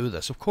can't do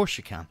this. Of course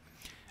you can.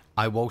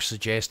 I will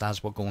suggest,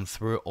 as we're going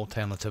through it,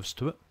 alternatives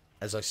to it.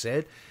 As I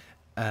said,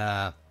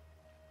 the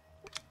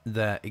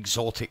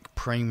exotic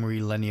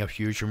primary linear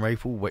fusion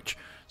rifle, which,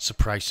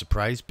 surprise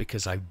surprise,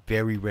 because I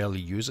very rarely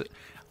use it,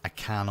 I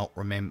cannot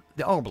remember.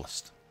 The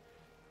Arbalist.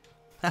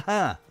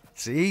 Haha,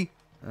 see?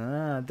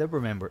 I did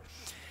remember it.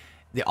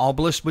 The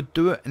Arbalist would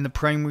do it in the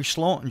primary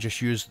slot and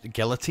just use the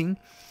guillotine.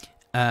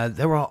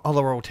 There are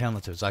other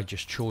alternatives. I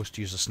just chose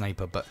to use a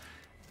sniper, but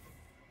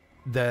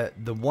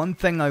the one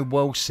thing I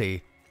will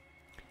say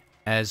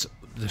is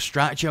the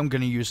strategy I'm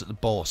going to use at the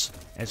boss,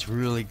 it's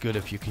really good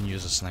if you can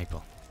use a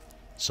sniper.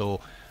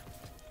 So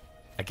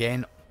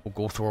again, we'll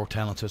go through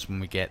alternatives when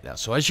we get there.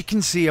 So as you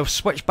can see, I've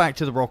switched back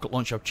to the rocket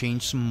launcher. I've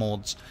changed some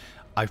mods.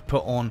 I've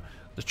put on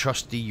the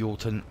trusty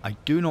Jotun. I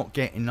do not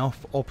get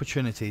enough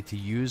opportunity to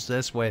use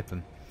this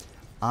weapon.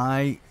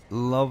 I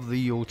love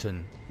the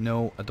Jotun.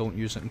 No, I don't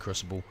use it in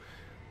Crucible.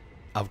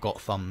 I've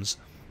got thumbs.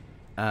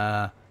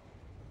 That's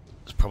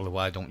probably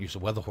why I don't use the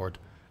Weather Horde.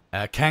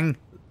 King,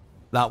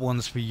 that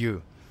one's for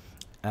you.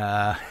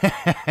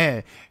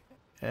 King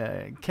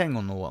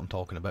will know what I'm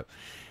talking about.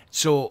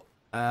 So,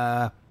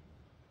 I've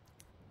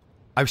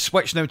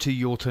switched now to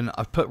Jotun.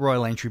 I've put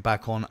Royal Entry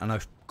back on, and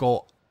I've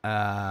got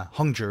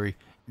Hung Jury.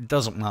 It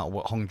doesn't matter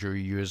what Hung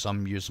Jury you use.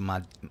 I'm using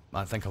my...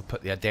 I think I've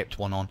put the Adept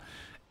one on.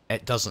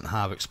 It doesn't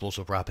have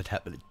Explosive Rapid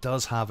Hit, but it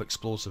does have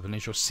Explosive. And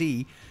as you'll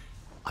see,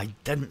 I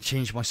didn't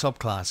change my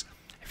subclass.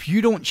 If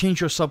you don't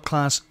change your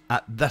subclass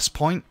at this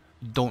point,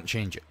 don't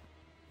change it.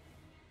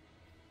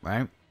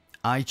 Right?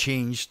 I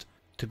changed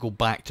to go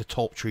back to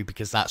Top Tree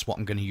because that's what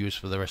I'm going to use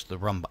for the rest of the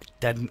run, but I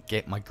didn't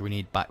get my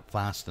grenade back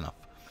fast enough.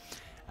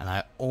 And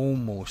I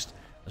almost...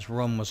 This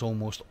run was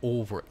almost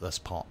over at this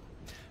part.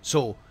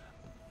 So,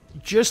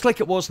 just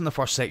like it was in the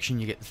first section,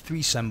 you get the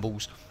 3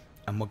 symbols,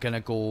 and we're going to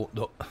go...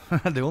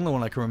 The only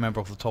one I can remember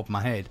off the top of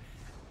my head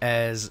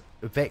is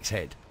Vex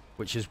Head,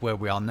 which is where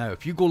we are now.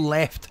 If you go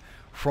left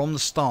from the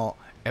start,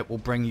 it will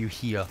bring you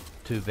here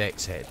to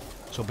Vex Head.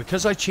 So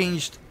because I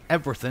changed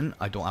everything,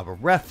 I don't have a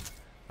rift,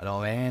 I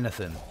don't have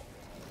anything,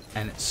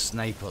 and it's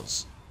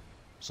snipers.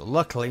 So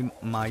luckily,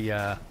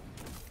 my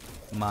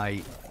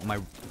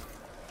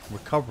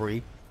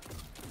recovery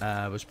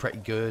was pretty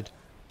good,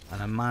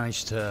 and I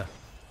managed to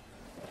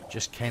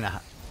just kind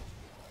of,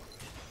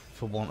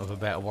 for want of a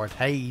better word,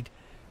 hide,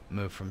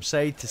 move from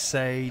side to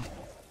side,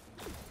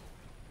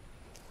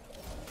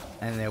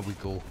 and there we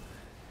go.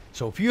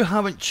 So if you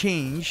haven't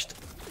changed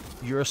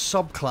your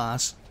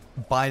subclass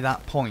by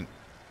that point,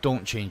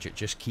 don't change it.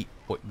 Just keep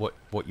what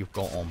you've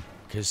got on,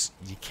 because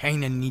you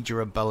kind of need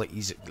your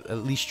abilities, at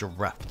least your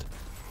rift.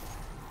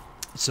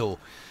 So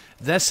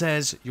this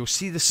is, you'll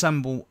see the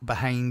symbol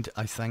behind,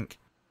 I think,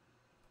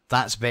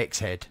 that's Vex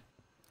Head.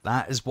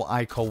 That is what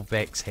I call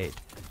Vex Head,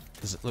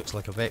 because it looks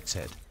like a Vex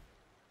Head.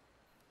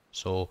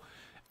 So,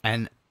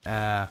 and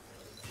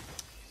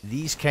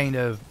these kind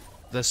of,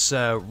 this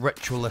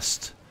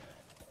ritualist,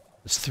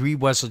 there's 3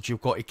 wizards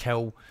you've got to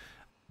kill.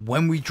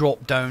 When we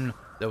dropped down,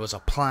 there was a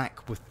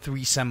plaque with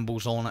 3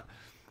 symbols on it.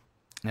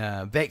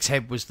 Vex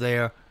Head was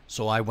there,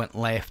 so I went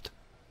left.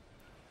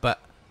 But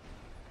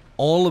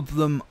all of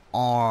them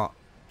are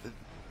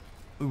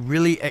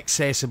really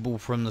accessible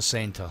from the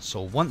center.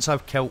 So once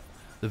I've killed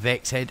the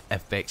Vex Head,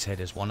 if Vex Head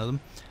is one of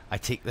them, I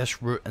take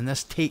this route, and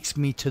this takes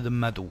me to the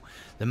middle.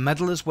 The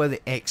middle is where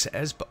the exit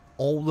is, but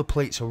all the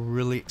plates are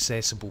really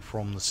accessible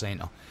from the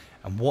center.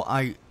 And what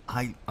I'm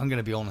going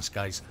to be honest,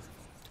 guys,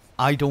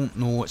 I don't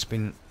know. It's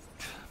been,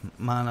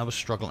 man, I was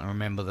struggling to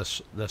remember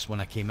this when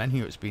I came in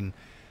here. It's been,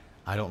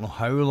 I don't know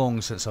how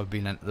long since I've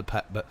been into the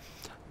pit, but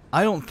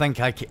I don't think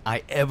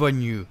I ever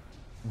knew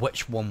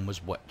which one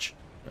was which.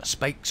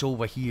 Spikes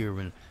over here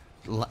and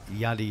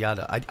yada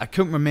yada. I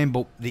couldn't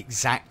remember the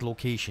exact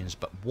locations,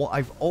 but what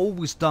I've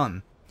always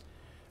done,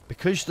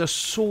 because they're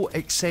so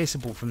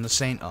accessible from the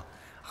center,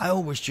 I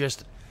always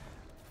just,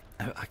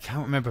 I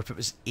can't remember if it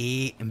was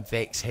A and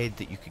Vex Head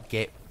that you could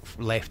get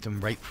left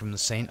and right from the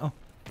center.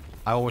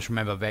 I always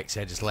remember Vex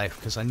Head is left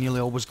because I nearly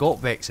always got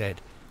Vex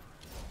Head.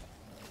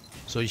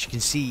 So as you can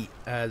see,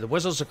 the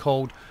wizards are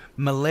called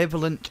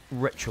Malevolent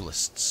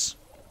Ritualists.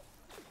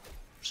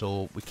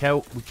 So we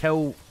kill,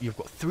 you've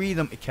got 3 of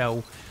them to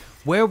kill.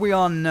 Where we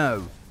are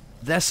now,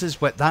 this is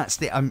what, that's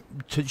the,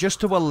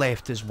 just to our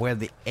left is where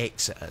the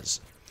exit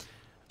is.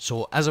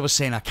 So as I was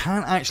saying, I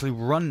can't actually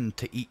run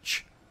to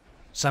each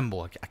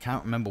symbol. I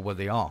can't remember where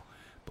they are.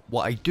 But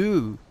what I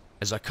do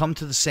is I come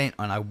to the center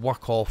and I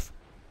work off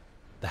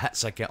the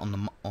hits I get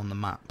on the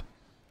map.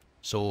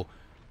 So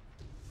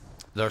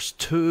there's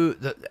 2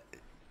 that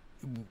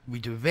we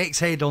do Vex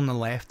Head on the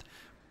left,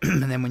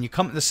 and then when you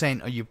come to the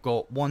center, you've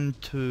got 1,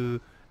 2,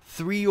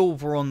 3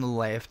 over on the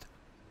left,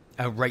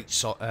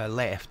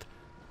 left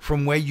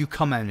from where you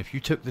come in. If you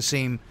took the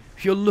same,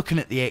 if you're looking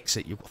at the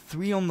exit, you've got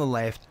 3 on the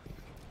left,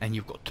 and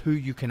you've got 2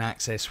 you can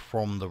access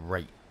from the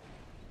right.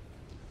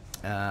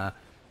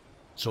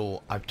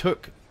 So I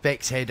took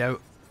Vex Head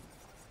out.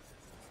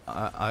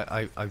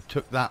 I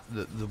took that,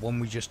 the one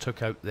we just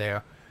took out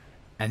there,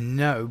 and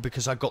now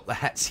because I got the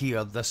hits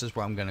here, this is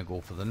where I'm going to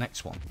go for the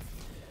next one.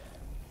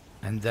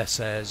 And this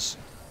is,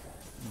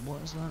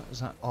 what is that? Is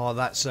that? Oh,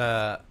 that's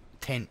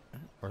tent,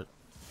 or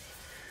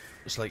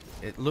it's like,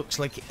 it looks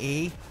like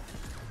A.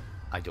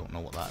 I don't know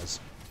what that is.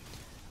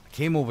 I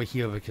came over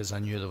here because I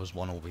knew there was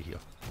one over here.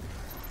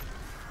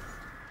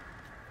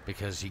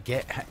 Because you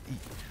get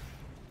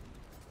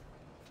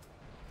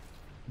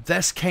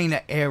this kind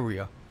of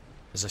area,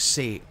 as I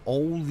say,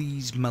 all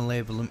these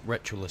malevolent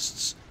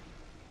ritualists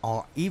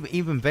are,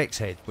 even Vex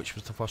Head, which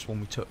was the first one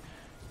we took,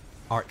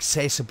 are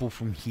accessible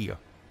from here,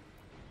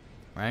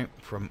 right?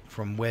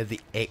 From where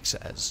the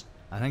exit is.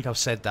 I think I've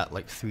said that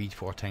like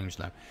 3-4 times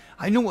now.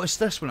 I noticed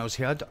this when I was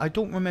here. I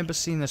don't remember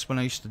seeing this when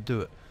I used to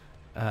do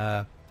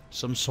it.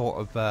 Some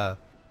sort of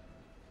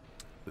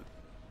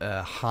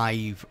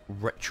hive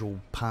ritual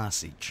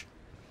passage.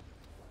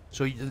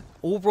 So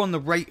over on the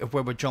right of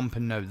where we're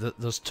jumping now,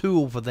 there's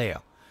 2 over there.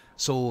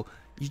 So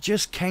you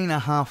just kind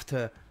of have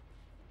to,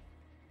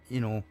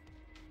 you know,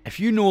 if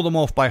you know them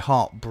off by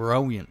heart,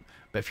 brilliant.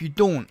 But if you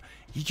don't,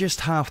 you just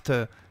have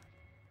to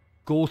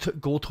go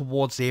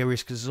towards the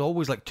areas, because there's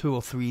always like 2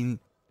 or 3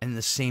 in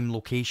the same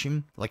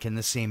location, like in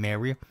the same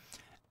area,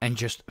 and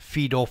just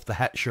feed off the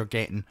hits you're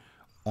getting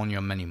on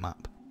your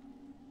mini-map.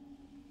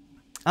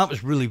 That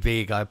was really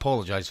vague, I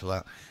apologise for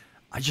that.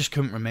 I just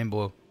couldn't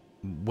remember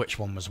which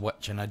one was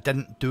which, and I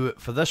didn't do it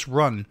for this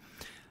run.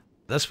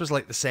 This was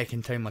like the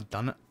second time I'd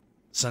done it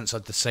since I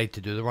decided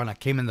to do the run. I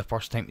came in the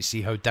first time to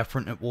see how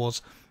different it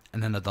was,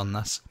 and then I'd done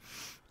this.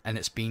 And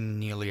it's been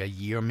nearly a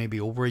year, maybe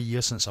over a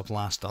year, since I've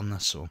last done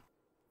this, so...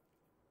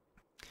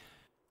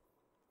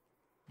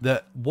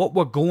 What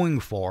we're going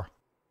for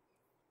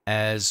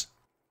is,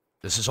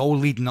 this is all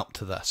leading up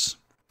to this.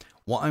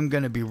 What I'm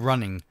going to be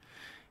running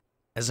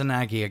is an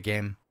Aggie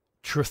again,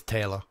 Truth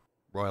Teller,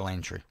 Royal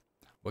Entry.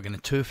 We're going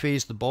to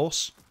 2-phase the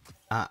boss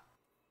at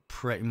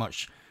pretty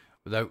much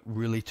without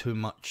really too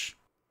much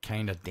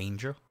kind of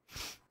danger.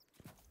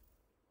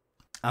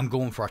 I'm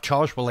going for a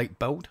Charge with Light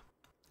build.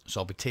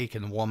 So I'll be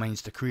taking the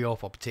Warmind's Decree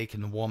off, I'll be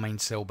taking the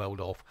Warmind Cell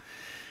build off.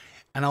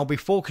 And I'll be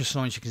focusing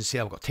on, as you can see,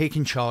 I've got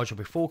Taking Charge. I'll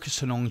be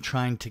focusing on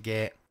trying to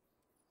get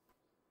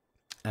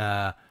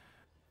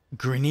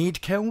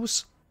grenade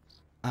kills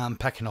and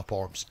picking up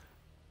orbs.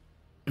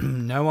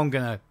 Now I'm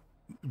going to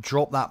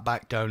drop that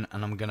back down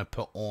and I'm going to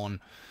put on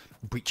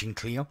Breach and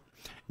Clear.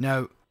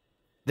 Now,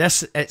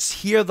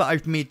 it's here that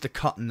I've made the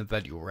cut in the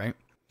video, right?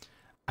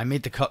 I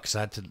made the cut because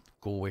I had to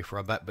go away for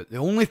a bit. But the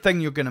only thing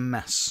you're going to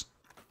miss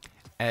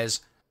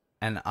is,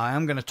 and I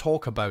am going to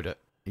talk about it,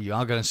 you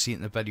are going to see it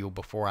in the video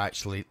before I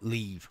actually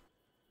leave.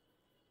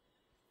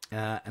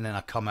 And then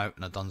I come out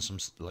and I've done some,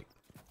 like,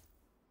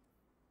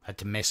 had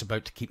to mess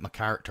about to keep my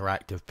character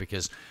active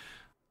because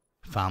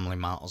family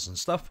matters and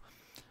stuff.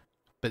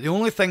 But the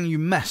only thing you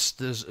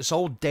missed is, it's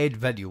all dead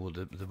video.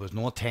 There was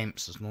no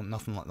attempts, there's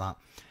nothing like that.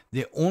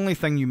 The only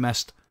thing you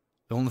missed,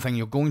 the only thing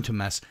you're going to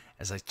miss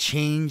is a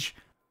change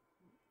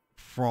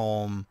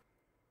from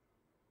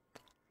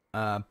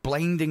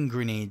blinding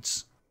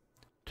grenades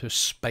to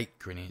spike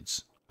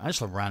grenades. I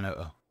actually ran out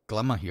of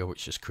glimmer here,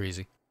 which is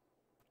crazy.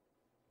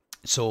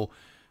 So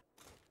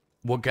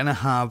we're going to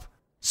have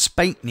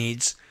spike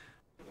nades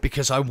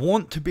because I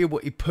want to be able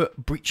to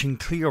put Breach and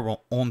Clear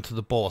onto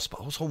the boss, but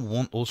I also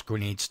want those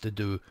grenades to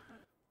do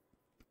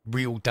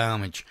real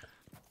damage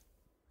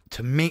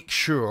to make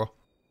sure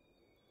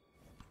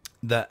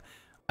that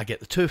I get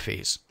the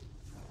 2-phase.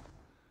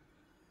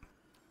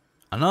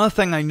 Another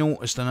thing I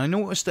noticed, and I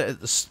noticed it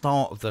at the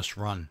start of this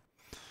run,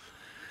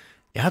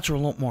 the ads are a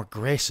lot more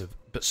aggressive,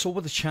 but so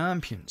were the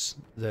champions,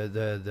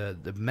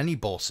 the mini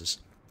bosses.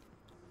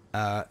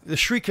 The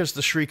Shrieker's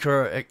the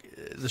Shrieker.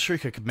 The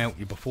Shrieker could melt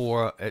you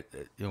before.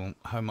 You know,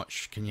 how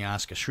much can you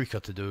ask a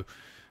Shrieker to do?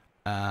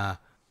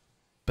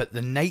 But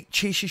the Knight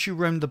chases you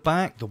round the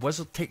back. The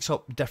Wizard takes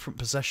up different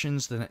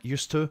positions than it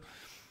used to.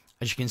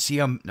 As you can see,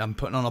 I'm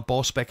putting on a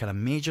boss spec and a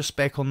major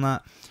spec on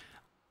that,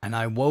 and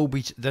I will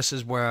be. This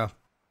is where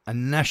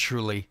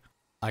initially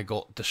I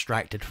got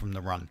distracted from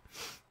the run.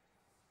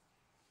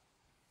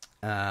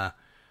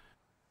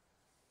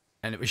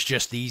 And it was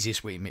just the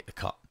easiest way to make the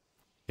cut.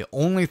 The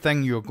only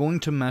thing you're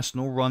going to miss,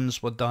 no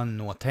runs were done,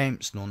 no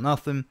attempts, no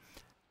nothing,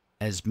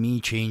 is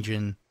me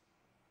changing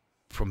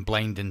from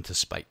blinding to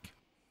spike.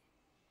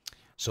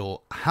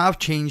 So I have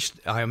changed,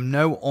 I am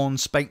now on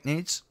spike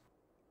nades.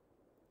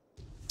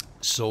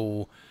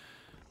 So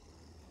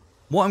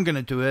what I'm going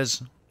to do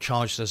is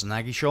charge this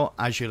Nagi shot.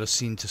 As you'll have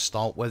seen to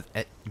start with,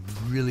 it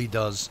really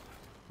does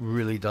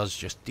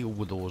just deal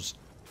with those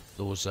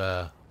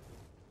the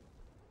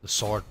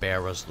sword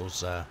bearers,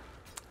 those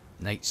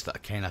knights that are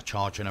kind of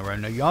charging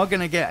around. Now you are going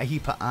to get a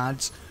heap of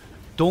ads.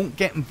 Don't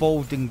get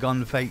involved in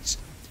gunfights.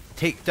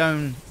 Take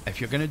down, if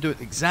you're going to do it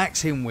the exact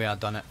same way I've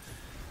done it,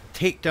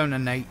 take down a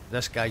knight.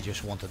 This guy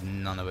just wanted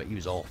none of it, he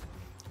was off.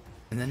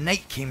 And the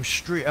knight came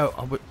straight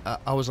out.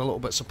 I was a little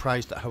bit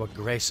surprised at how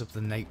aggressive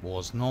the knight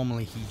was.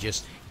 Normally he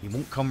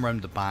won't come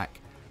round the back,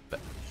 but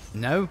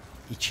now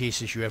he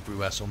chases you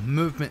everywhere, so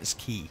movement is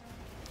key.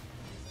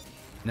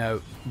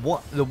 Now,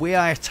 the way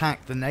I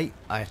attacked the knight,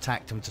 I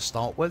attacked him to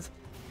start with,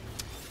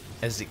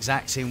 is the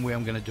exact same way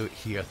I'm going to do it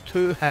here.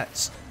 2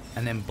 hits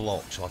and then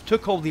block. So I've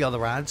took all the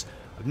other ads.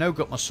 I've now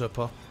got my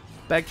super.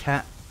 Big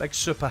hit, big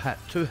super hit,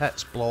 2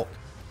 hits, block,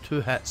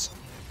 2 hits.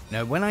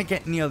 Now when I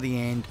get near the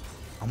end,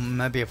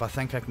 maybe if I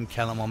think I can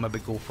kill him, I'll maybe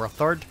go for a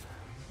 3rd.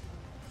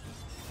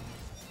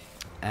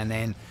 And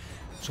then,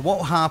 so what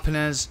will happen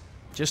is,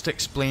 just to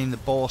explain the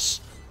boss,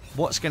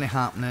 what's going to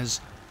happen is,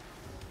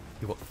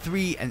 you've got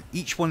 3 in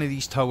each one of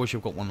these towers.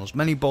 You've got one of those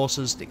mini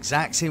bosses, the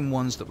exact same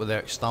ones that were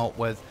there to start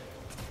with.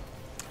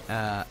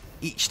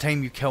 Each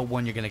time you kill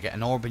one, you're going to get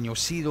an orb, and you'll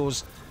see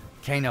those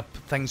kind of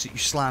things that you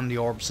slam the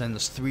orbs in.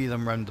 There's 3 of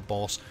them around the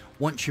boss.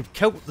 Once you've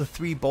killed the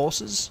 3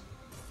 bosses,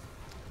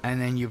 and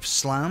then you've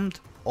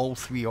slammed all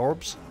 3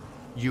 orbs,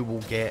 you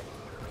will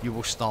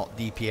start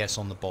DPS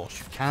on the boss.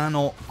 You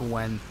cannot go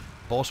in.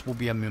 Boss will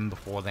be immune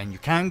before then. You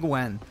can go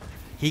in.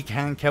 He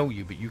can kill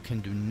you, but you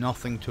can do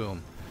nothing to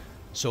him.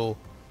 So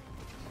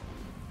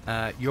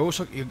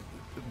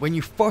When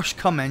you first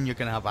come in, you're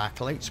going to have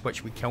acolytes,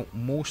 which we count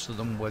most of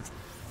them with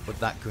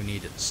that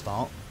grenade at the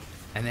start.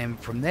 And then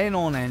from then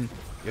on in,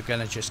 you're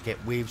going to just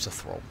get waves of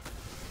throw.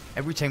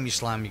 Every time you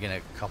slam, you're going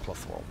to get a couple of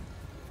throw,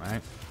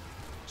 right?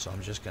 So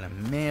I'm just going to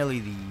melee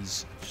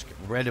these, just get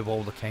rid of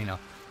all the kind of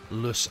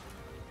loose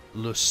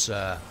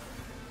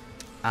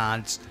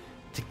adds.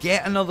 To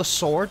get another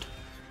sword,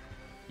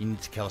 you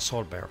need to kill a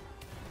sword bearer.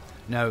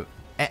 Now,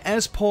 it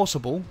is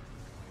possible,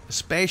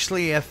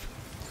 especially if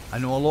I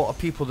know a lot of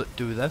people that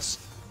do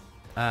this.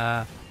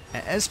 It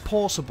is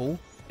possible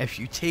if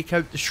you take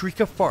out the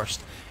Shrieker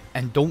first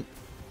and don't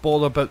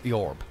bother about the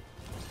orb.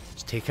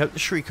 Just take out the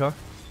Shrieker.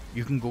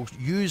 You can go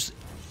use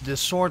the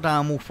sword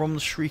ammo from the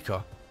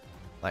Shrieker,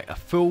 like a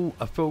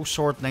full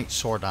Sword Knight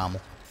sword ammo.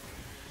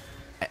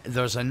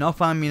 There's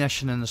enough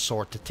ammunition in the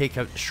sword to take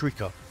out the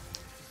Shrieker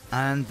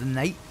and the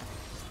Knight.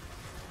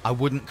 I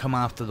wouldn't come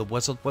after the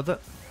Wizard with it.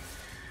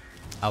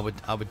 I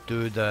would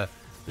do the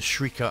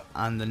Shrieker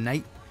and the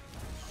Knight.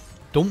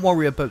 Don't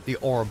worry about the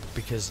orb,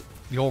 because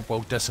the orb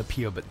will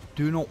disappear, but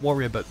do not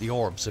worry about the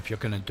orbs if you're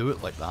going to do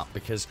it like that,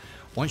 because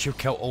once you've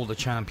killed all the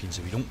champions,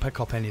 if you don't pick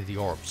up any of the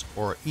orbs,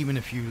 or even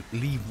if you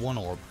leave one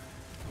orb,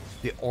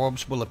 the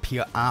orbs will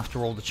appear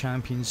after all the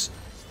champions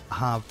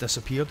have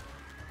disappeared,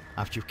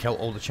 after you've killed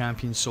all the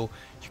champions. So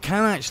you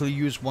can actually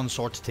use one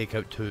sword to take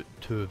out two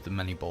of the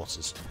mini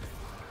bosses,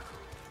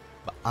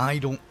 but I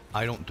don't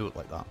do it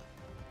like that.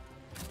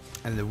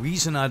 And the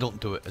reason I don't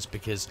do it is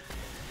because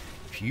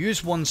if you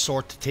use one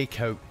sword to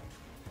take out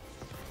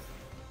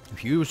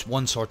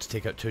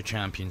two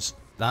champions,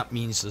 that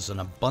means there's an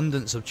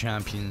abundance of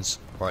champions,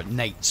 or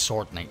knights,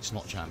 sword knights,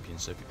 not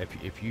champions.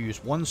 If you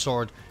use one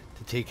sword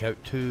to take out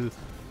two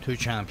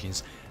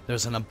champions,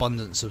 there's an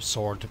abundance of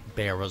sword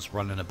bearers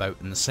running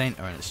about in the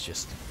center, and it's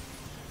just,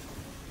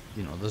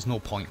 you know, there's no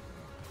point.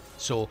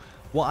 So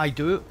what I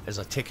do is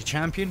I take a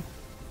champion,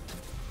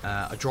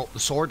 I drop the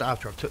sword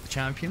after I've took the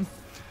champion,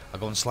 I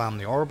go and slam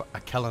the orb,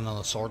 I kill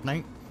another sword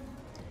knight,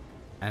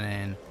 and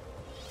then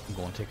I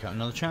go and take out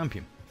another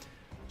champion.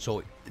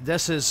 So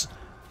this is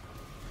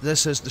the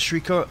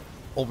Shrieker.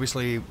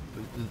 Obviously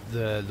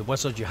the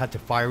Wizard, you had to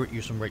fire it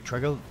using right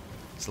trigger.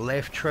 It's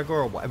left trigger,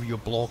 or whatever your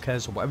block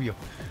is, or whatever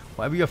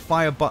your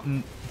fire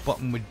button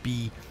would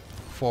be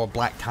for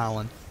Black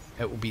Talon,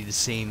 it will be the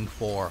same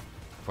for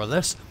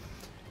this.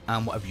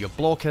 And whatever your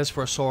block is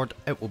for a sword,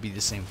 it will be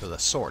the same for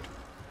this sword.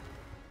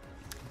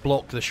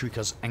 Block the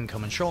Shrieker's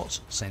incoming shots,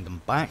 send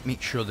them back,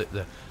 make sure that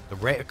the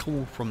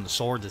reticle from the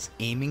sword is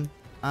aiming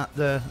at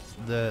the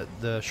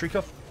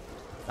Shrieker.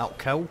 That'll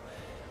kill.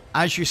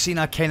 As you've seen,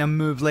 I kind of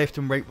move left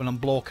and right when I'm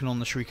blocking on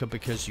the Shrieker,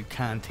 because you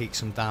can take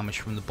some damage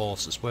from the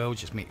boss as well.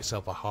 Just make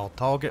yourself a hard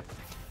target,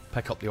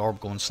 pick up the orb,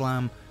 go and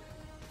slam,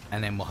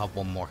 and then we'll have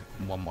one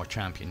more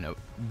champion. Now,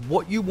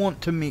 what you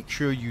want to make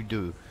sure you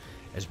do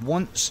is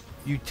once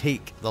you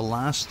take the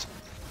last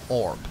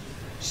orb,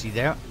 see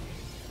there?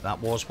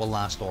 That was the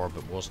last orb,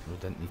 we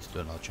didn't need to do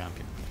another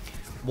champion.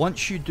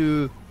 Once you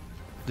do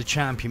the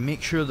champion,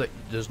 make sure that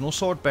there's no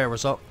sword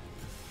bearers up.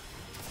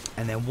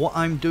 And then what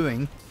I'm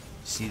doing,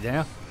 see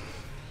there?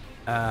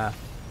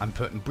 I'm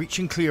putting Breach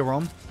and Clear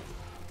on,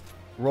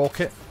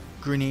 Rocket,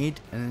 Grenade,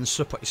 and then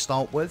Super to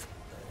start with.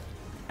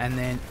 And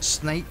then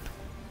Snipe.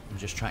 I'm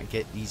just trying to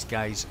get these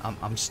guys.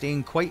 I'm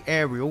staying quite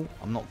aerial.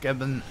 I'm not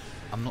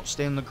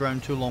staying on the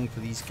ground too long for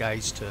these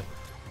guys to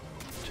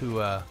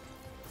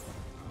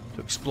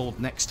explode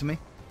next to me.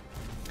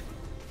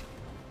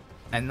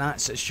 And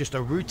it's just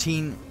a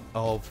routine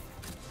of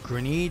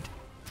Grenade,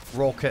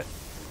 Rocket,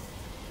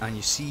 and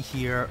you see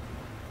here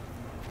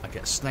I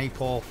get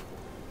Snipe off,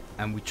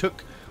 and we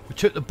took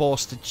the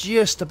boss to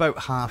just about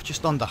half,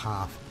 just under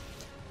half,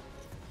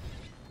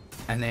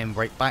 and then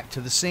right back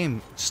to the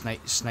same.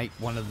 Snipe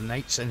one of the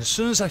knights, and as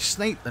soon as I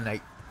snipe the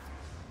knight,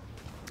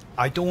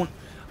 I don't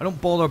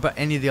bother about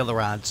any of the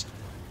other adds.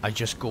 I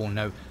just go.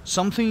 Now,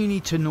 something you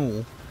need to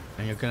know,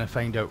 and you're going to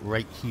find out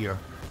right here,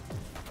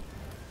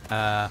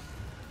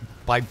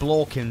 by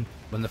blocking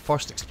when the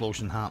first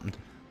explosion happened,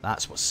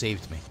 that's what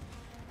saved me.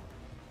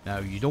 Now,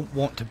 you don't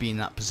want to be in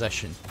that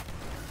position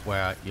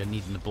where you're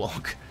needing to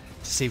block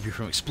to save you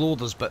from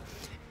exploders, but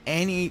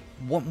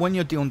when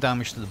you're dealing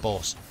damage to the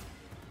boss,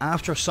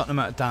 after a certain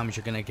amount of damage,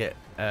 you're going to get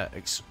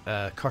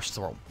curse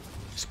throw,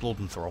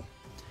 exploding throw.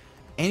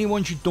 Any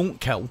ones you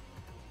don't kill,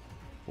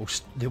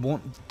 they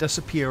won't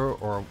disappear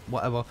or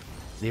whatever,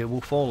 they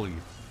will follow you.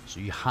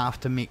 So you have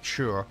to make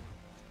sure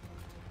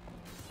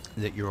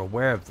that you're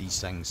aware of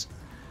these things.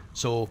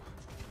 So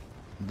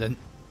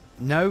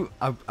now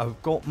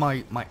I've got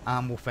my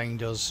ammo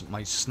finders,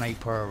 my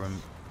sniper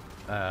and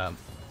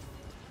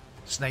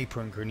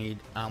grenade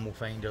ammo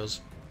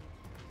finders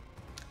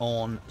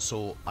on,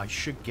 so I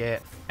should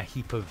get a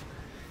heap of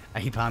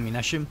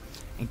ammunition.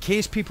 In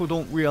case people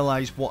don't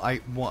realize what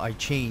I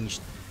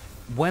changed,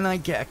 when I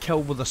get a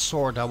kill with a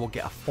sword, I will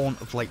get a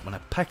font of light. When I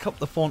pick up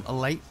the font of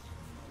light,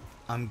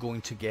 I'm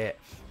going to get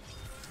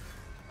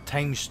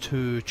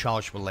 ×2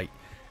 charge with light,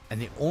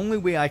 and the only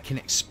way I can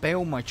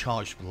expel my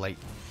charge with light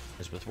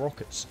is with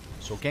rockets.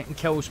 So getting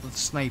kills with the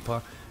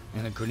sniper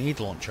and a grenade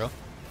launcher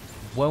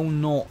will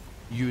not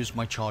use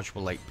my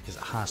chargeable light because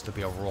it has to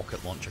be a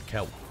rocket launcher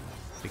kill.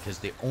 Because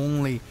the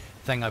only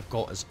thing I've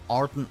got is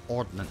Ardent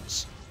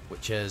Ordnance,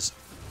 which is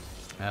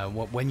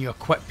when you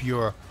equip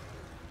your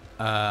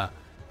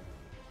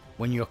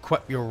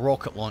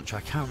rocket launcher.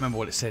 I can't remember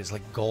what it says,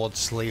 like God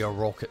Slayer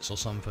rockets or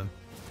something,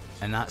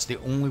 and that's the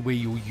only way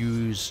you'll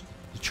use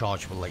the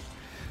chargeable light.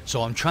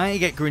 So I'm trying to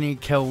get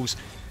grenade kills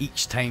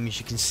each time. As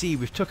you can see,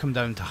 we've took him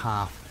down to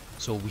half,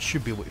 so we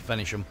should be able to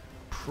finish him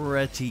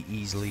pretty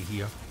easily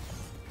here.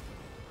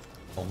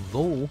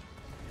 Although,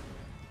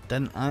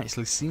 didn't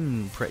actually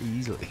seem pretty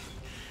easily.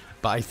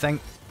 But I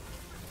think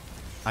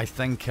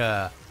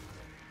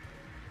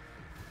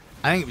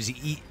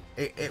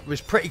it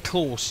was pretty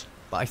close.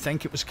 But I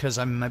think it was because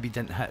I maybe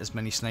didn't hit as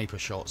many sniper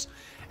shots.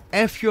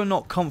 If you're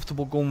not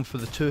comfortable going for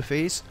the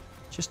 2-phase,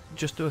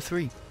 just do a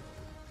 3.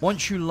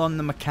 Once you learn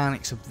the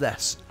mechanics of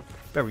this,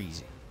 very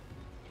easy.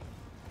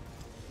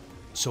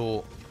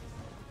 So,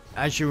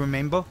 as you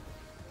remember,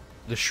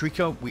 the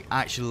Shrieker, we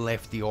actually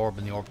left the orb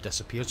and the orb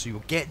disappeared. So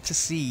you'll get to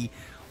see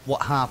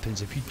what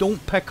happens. If you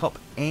don't pick up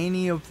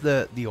any of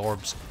the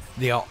orbs,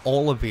 they are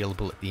all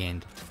available at the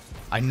end.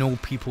 I know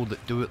people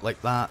that do it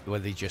like that, where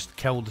they just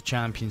kill the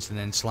champions and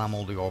then slam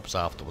all the orbs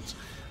afterwards.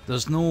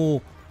 There's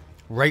no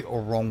right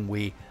or wrong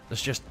way,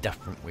 there's just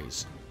different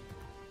ways.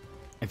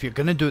 If you're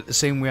going to do it the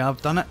same way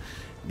I've done it,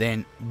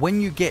 then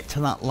when you get to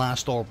that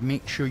last orb,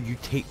 make sure you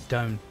take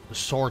down the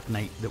Sword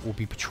Knight that will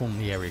be patrolling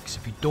the area. Because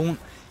if you don't,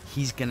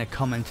 he's going to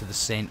come into the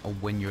center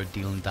when you're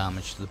dealing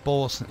damage to the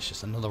boss, and it's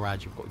just another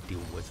ad you've got to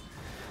deal with.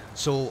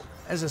 So,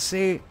 as I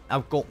say,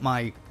 I've got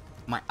my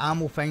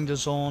ammo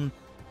finders on.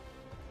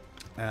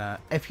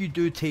 If you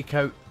do take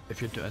out,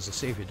 if you're doing, as I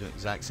say, if you're doing the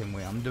exact same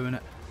way I'm doing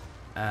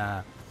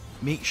it,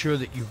 make sure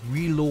that you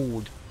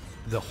reload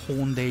the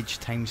honed edge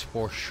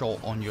 ×4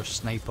 shot on your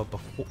sniper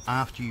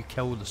after you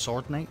kill the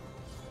Sword Knight.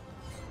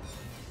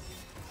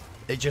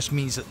 It just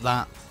means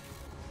that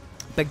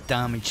big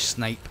damage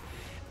snipe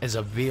is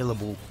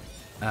available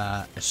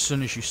as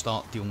soon as you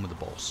start dealing with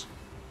the boss.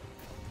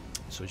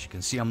 So as you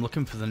can see, I'm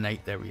looking for the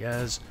knight. There he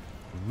is.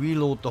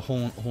 Reload the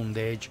honed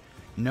edge.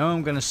 Now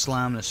I'm going to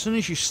slam. As soon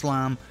as you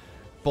slam,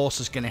 boss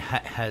is going to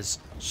hit his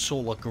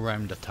solar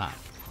ground attack.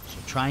 So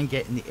try and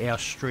get in the air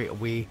straight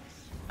away,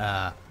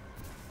 and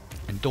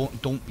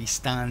don't be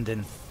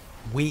standing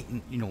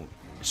waiting. You know,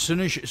 as soon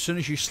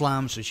as you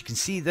slam. So as you can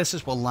see, this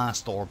is our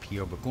last orb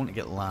here. We're going to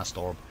get the last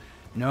orb.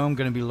 Now I'm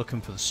going to be looking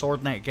for the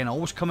Sword Knight again. I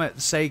always come out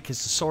the side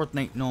because the Sword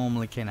Knight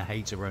normally kind of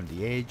hides around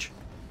the edge.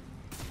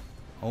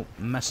 Oh,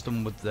 missed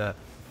him with the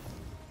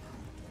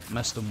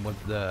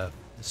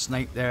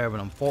snipe there. But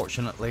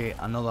unfortunately,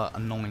 another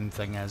annoying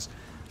thing is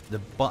the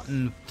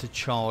button to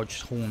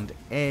charge honed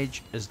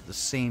edge is the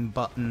same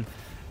button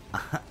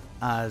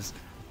as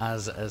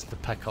it is to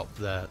pick up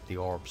the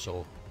orb.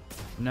 So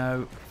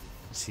now,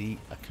 see,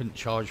 I couldn't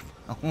charge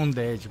a honed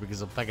edge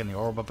because I'm picking the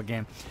orb up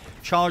again.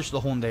 Charge the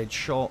honed edge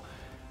shot.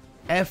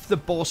 If the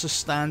boss is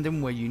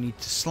standing where you need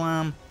to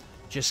slam,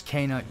 just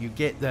kinda, you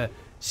get the,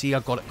 see, I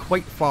got it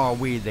quite far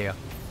away there,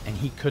 and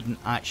he couldn't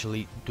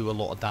actually do a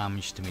lot of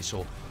damage to me.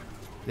 So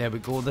there we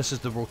go. This is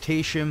the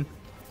rotation.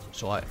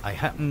 So I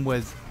hit him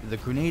with the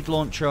grenade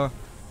launcher,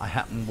 I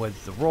hit him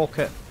with the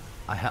rocket,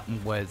 I hit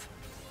him with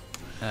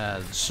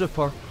the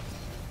super,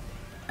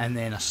 and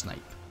then a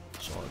snipe.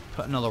 So I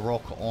put another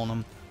rocket on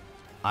him.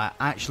 I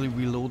actually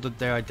reloaded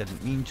there, I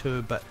didn't mean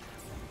to, but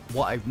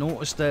what I've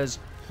noticed is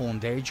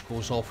honed edge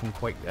goes off him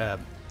quite,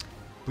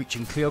 breach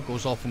and clear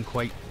goes off him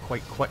quite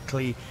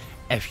quickly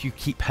if you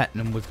keep hitting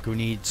him with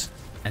grenades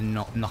and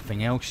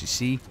nothing else. You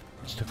see,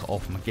 just took it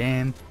off him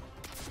again.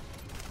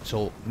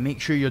 So make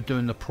sure you're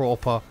doing the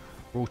proper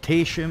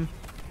rotation.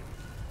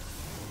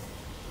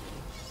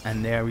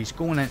 And there he's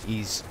going in.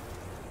 He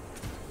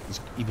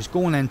was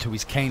going into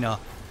his kind of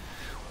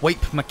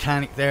wipe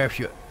mechanic there. If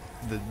you,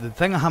 the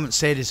thing I haven't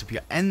said is, if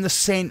you're in the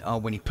center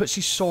when he puts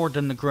his sword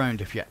in the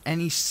ground, if you're in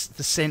the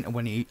center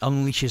when he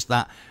unleashes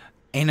that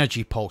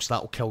energy pulse,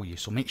 that will kill you.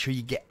 So make sure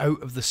you get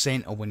out of the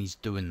center when he's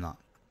doing that.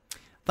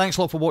 Thanks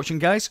a lot for watching,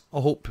 guys. I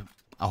hope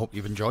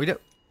you've enjoyed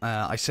it.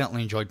 I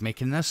certainly enjoyed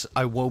making this.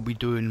 I will be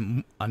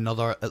doing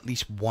another, at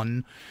least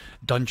one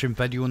dungeon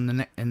video in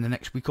the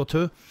next week or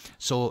two.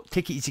 So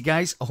take it easy,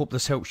 guys. I hope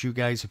this helps you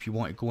guys if you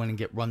want to go in and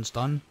get runs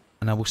done.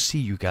 And I will see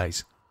you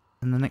guys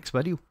in the next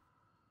video.